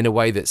doing it in a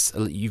way that's,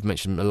 you've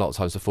mentioned a lot of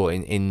times before,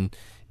 in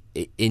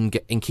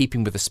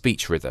keeping with the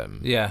speech rhythm.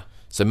 Yeah.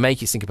 So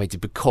make it syncopated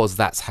because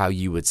that's how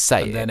you would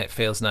say it. And then it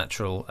feels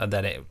natural, and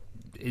then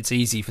it's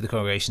easy for the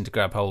congregation to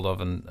grab hold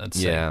of and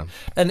sing. Yeah.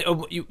 And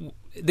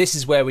this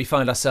is where we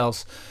find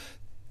ourselves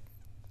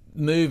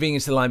moving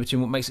into the line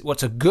between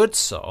what's a good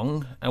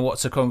song and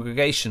what's a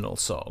congregational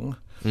song.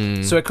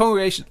 So a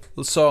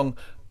congregational song,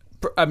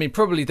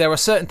 probably there are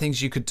certain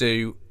things you could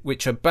do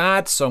which are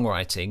bad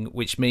songwriting,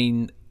 which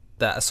mean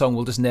that a song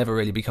will just never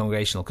really be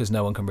congregational because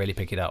no one can really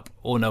pick it up,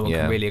 or no one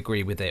can really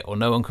agree with it, or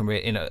no one can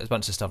really, a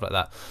bunch of stuff like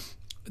that.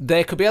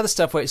 There could be other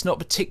stuff where it's not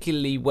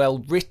particularly well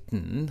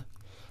written,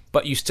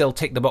 but you still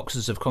tick the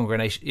boxes of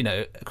congregation.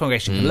 A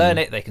congregation can learn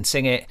it, they can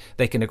sing it,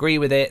 they can agree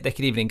with it, they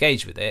can even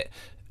engage with it.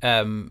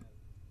 But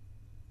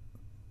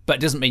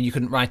it doesn't mean you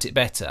couldn't write it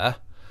better.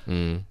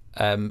 And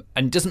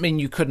it doesn't mean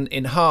you couldn't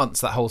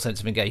enhance that whole sense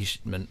of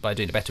engagement by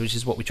doing it better, which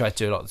is what we try to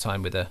do a lot of the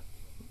time with a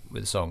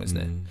song, isn't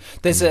it?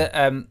 There's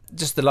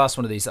just the last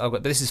one of these I've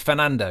got, but this is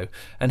Fernando,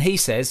 and he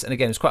says, and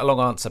again it's quite a long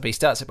answer, but he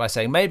starts it by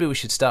saying, maybe we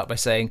should start by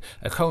saying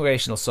a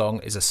congregational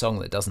song is a song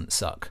that doesn't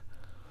suck.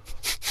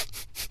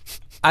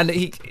 And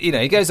he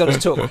goes on to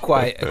talk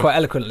quite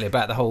eloquently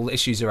about the whole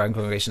issues around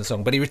congregational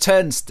song, but he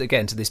returns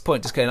again to this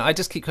point, just going, I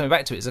just keep coming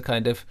back to it as a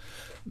kind of,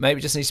 maybe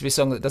it just needs to be a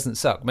song that doesn't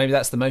suck. Maybe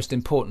that's the most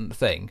important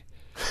thing.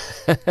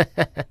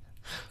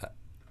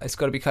 It's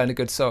got to be kind of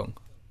good song.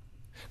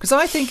 Because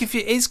I think if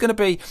it is going to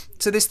be,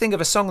 so this thing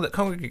of a song that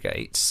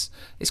congregates,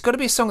 it's got to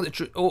be a song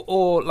that,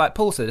 or like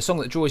Paul said, a song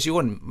that draws you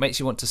on, makes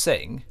you want to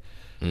sing.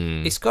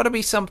 It's got to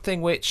be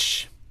something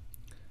which,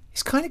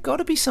 it's kind of got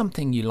to be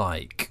something you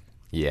like.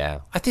 Yeah.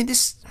 I think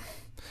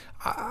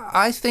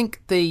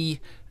the,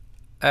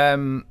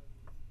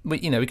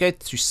 we go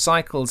through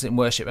cycles in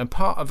worship, and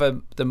part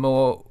of the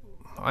more,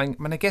 I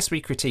guess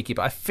we critique it,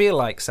 but I feel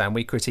like, Sam,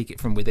 we critique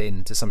it from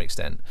within to some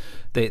extent.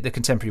 The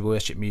contemporary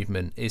worship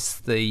movement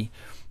is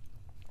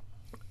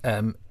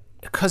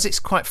because it's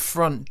quite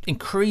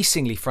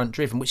increasingly front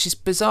driven, which is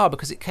bizarre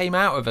because it came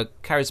out of a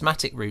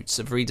charismatic roots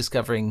of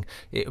rediscovering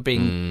it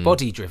being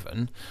body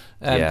driven.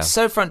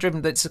 So front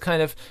driven that it's a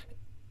kind of,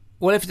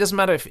 well, if it doesn't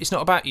matter, if it's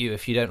not about you,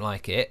 if you don't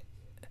like it,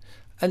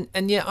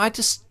 and yeah, I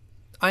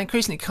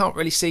increasingly can't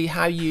really see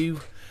how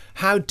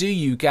do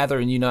you gather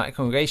and unite a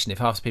congregation if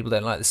half the people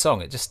don't like the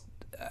song? It just,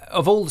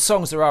 of all the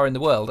songs there are in the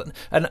world,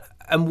 and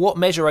what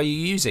measure are you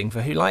using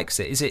for who likes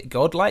it? Is it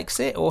God likes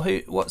it, or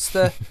who? What's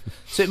the?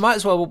 So it might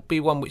as well be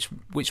one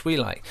which we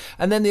like.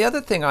 And then the other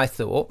thing I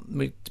thought,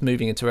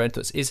 moving into our own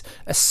thoughts, is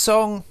a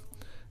song.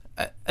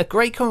 A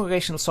great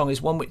congregational song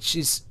is one which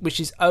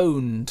is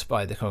owned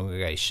by the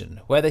congregation,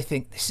 where they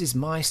think, this is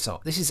my song,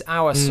 this is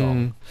our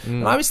song.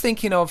 And I was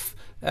thinking of,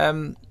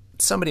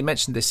 somebody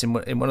mentioned this in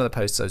one of the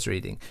posts I was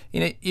reading.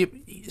 You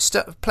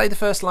play the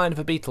first line of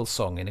a Beatles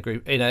song in a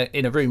group,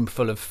 in a room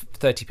full of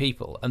 30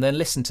 people, and then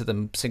listen to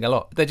them sing a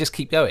lot. They just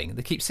keep going.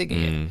 They keep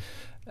singing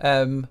it.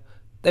 In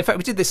fact,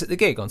 we did this at the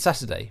gig on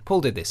Saturday.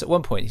 Paul did this at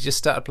one point. He just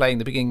started playing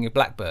the beginning of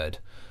Blackbird,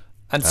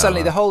 And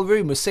suddenly the whole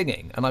room was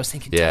singing, and I was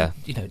thinking, Yeah.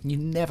 you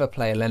never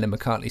play a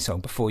Lennon-McCartney song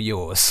before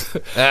yours.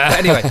 But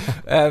anyway,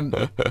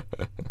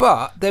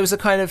 but there was a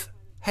kind of,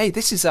 hey,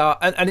 this is our,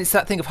 and it's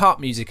that thing of harp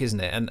music, isn't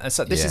it? And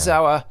so this is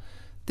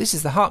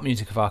the harp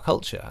music of our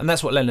culture, and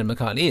that's what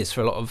Lennon-McCartney is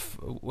for a lot of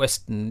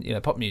Western,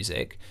 pop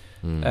music.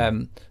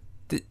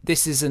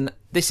 This is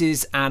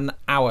an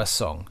our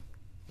song.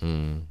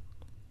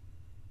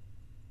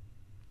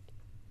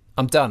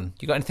 I'm done.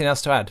 You got anything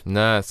else to add?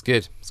 No, it's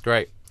good. It's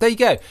great. There you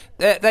go.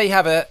 There you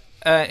have it.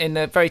 In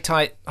a very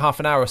tight half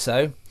an hour or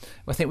so,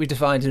 I think we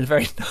defined in a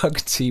very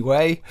nuggety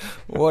way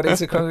what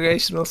is a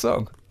congregational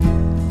song.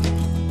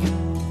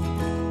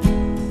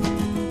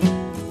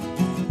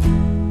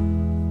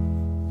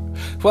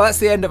 Well, that's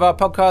the end of our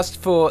podcast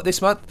for this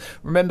month.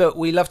 Remember,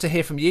 we love to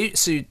hear from you,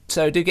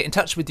 so do get in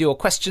touch with your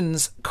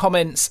questions,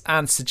 comments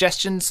and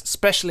suggestions,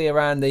 especially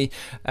around the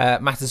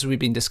matters we've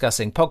been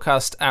discussing.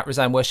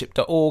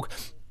 podcast@resoundworship.org,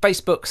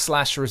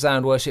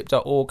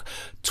 facebook/resoundworship.org,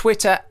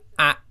 Twitter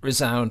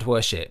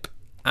 @resoundworship.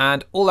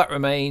 And all that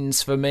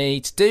remains for me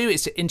to do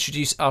is to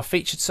introduce our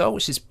featured song,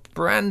 which is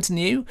brand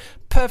new,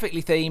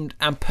 perfectly themed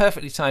and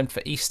perfectly timed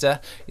for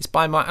Easter. It's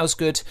by Mark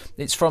Osgood.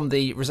 It's from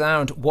the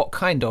Resound What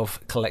Kind Of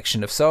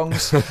collection of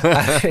songs.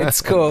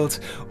 It's called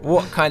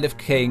What Kind of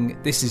King?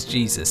 This Is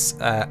Jesus.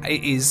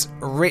 It is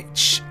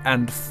rich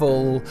and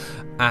full,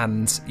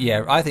 and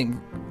I think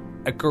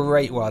a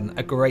great one,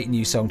 a great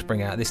new song to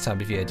bring out this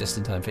time of year, just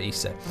in time for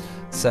Easter.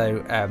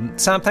 So,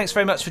 Sam, thanks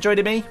very much for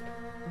joining me.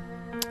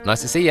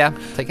 Nice to see ya.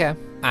 Take care.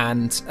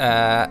 And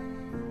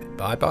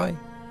bye-bye.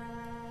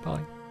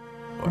 Bye.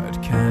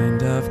 What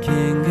kind of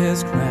king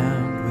is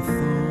crowned with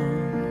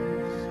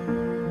thorns,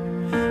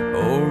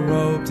 or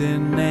robed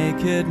in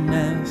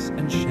nakedness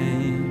and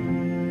shame,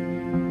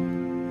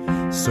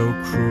 so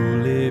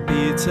cruelly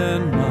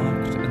beaten,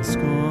 mocked and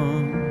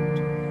scorned,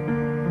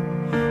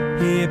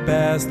 he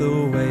bears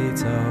the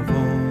weight of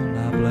all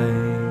our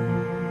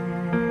blame.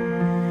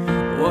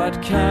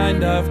 What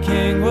kind of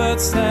king would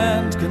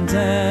stand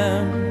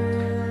condemned,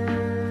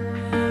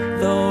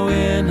 though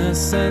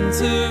innocent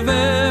of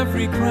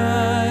every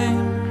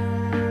crime,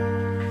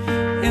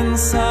 in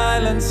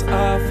silence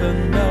offer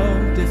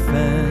no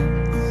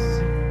defense,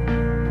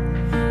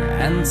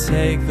 and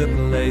take the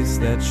place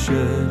that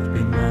should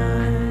be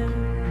mine?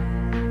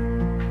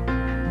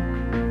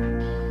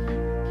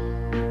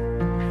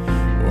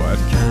 What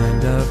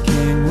kind of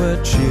king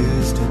would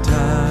choose to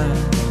die,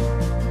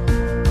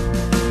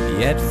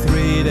 yet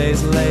 3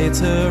 days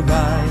later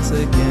rise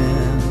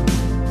again,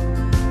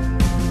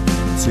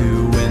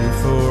 to win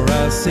for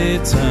us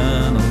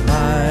eternal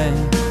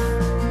life,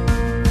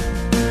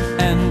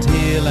 and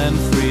heal and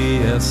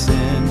free us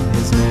in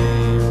his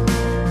name?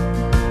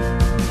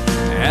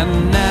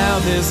 And now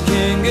this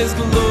king is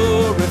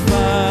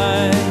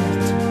glorified,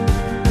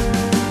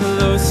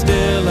 though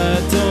still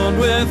adorned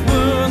with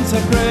wounds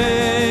of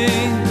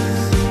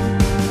grace,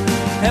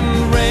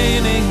 and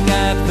reigning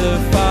at the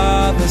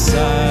Father's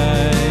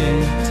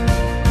side,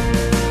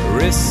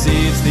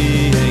 receives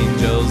the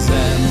angels'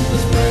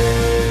 endless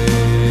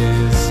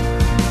praise.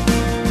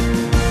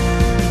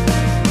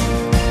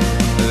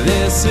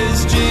 This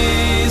is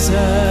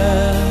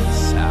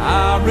Jesus,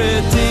 our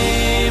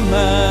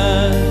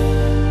Redeemer,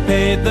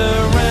 paid the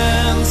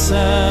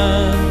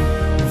ransom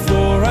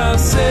for our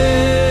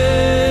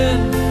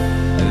sin.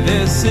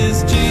 This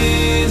is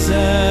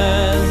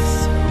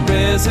Jesus,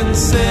 risen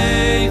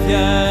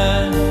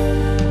Savior,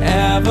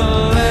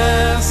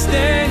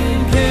 everlasting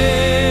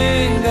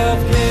King of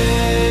Kings.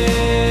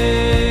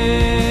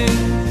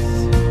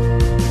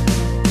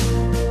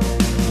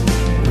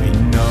 We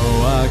know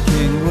our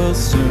King will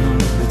soon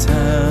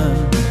return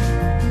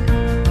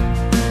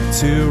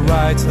to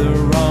right the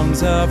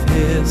wrongs of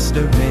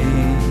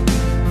history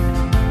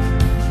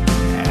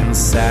and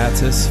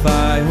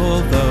satisfy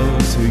all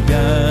those who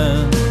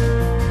yearn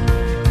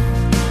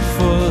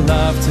for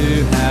love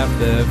to have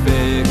their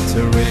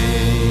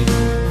victory.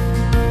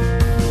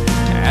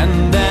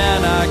 And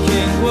then our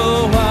King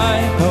will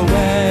wipe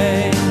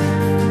away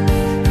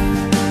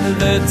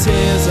the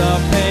tears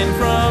of pain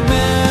from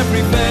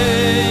every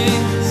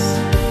face.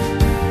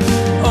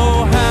 Oh,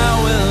 how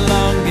we're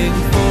longing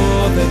for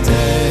the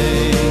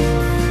day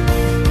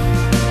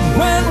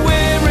when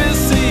we're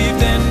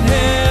received in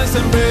his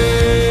embrace.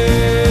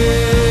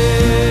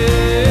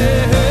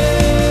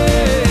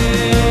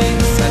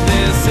 And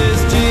this is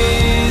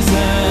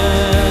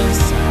Jesus,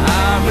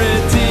 our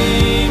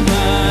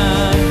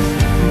Redeemer,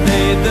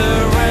 paid the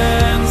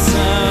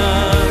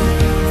ransom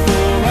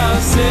for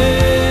our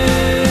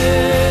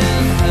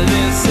sin.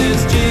 This is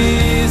Jesus.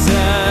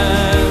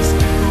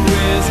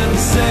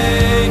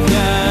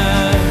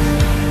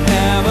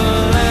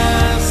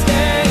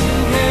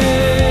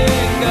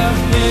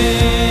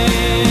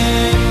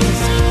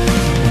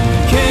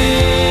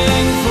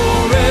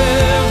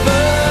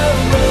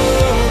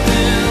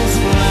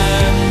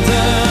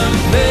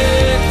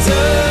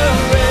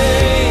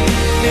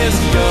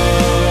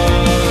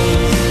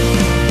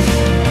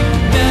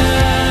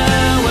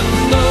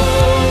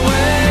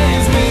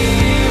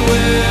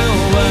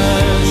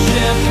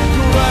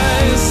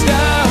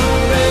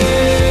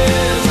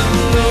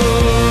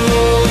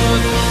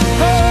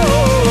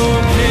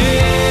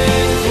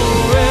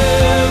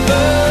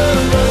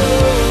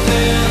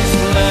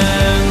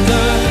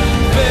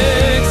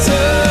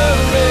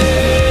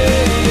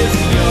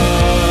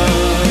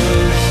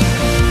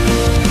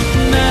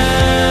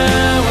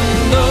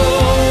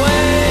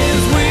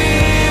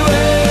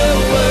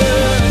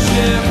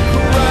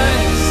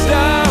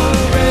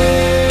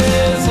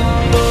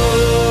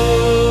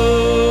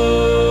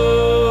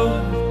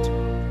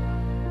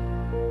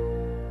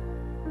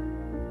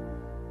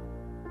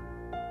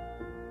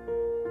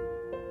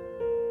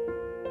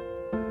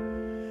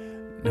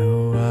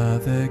 No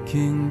other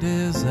king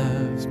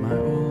deserves my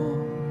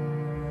all,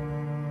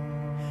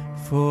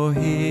 for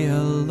he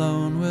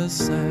alone was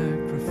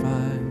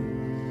sacrificed.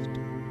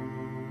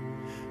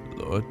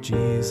 Lord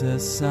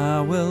Jesus,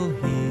 I will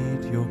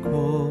heed your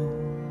call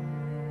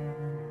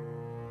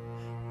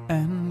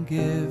and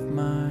give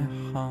my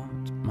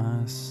heart,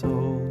 my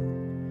soul,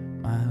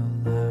 my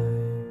life.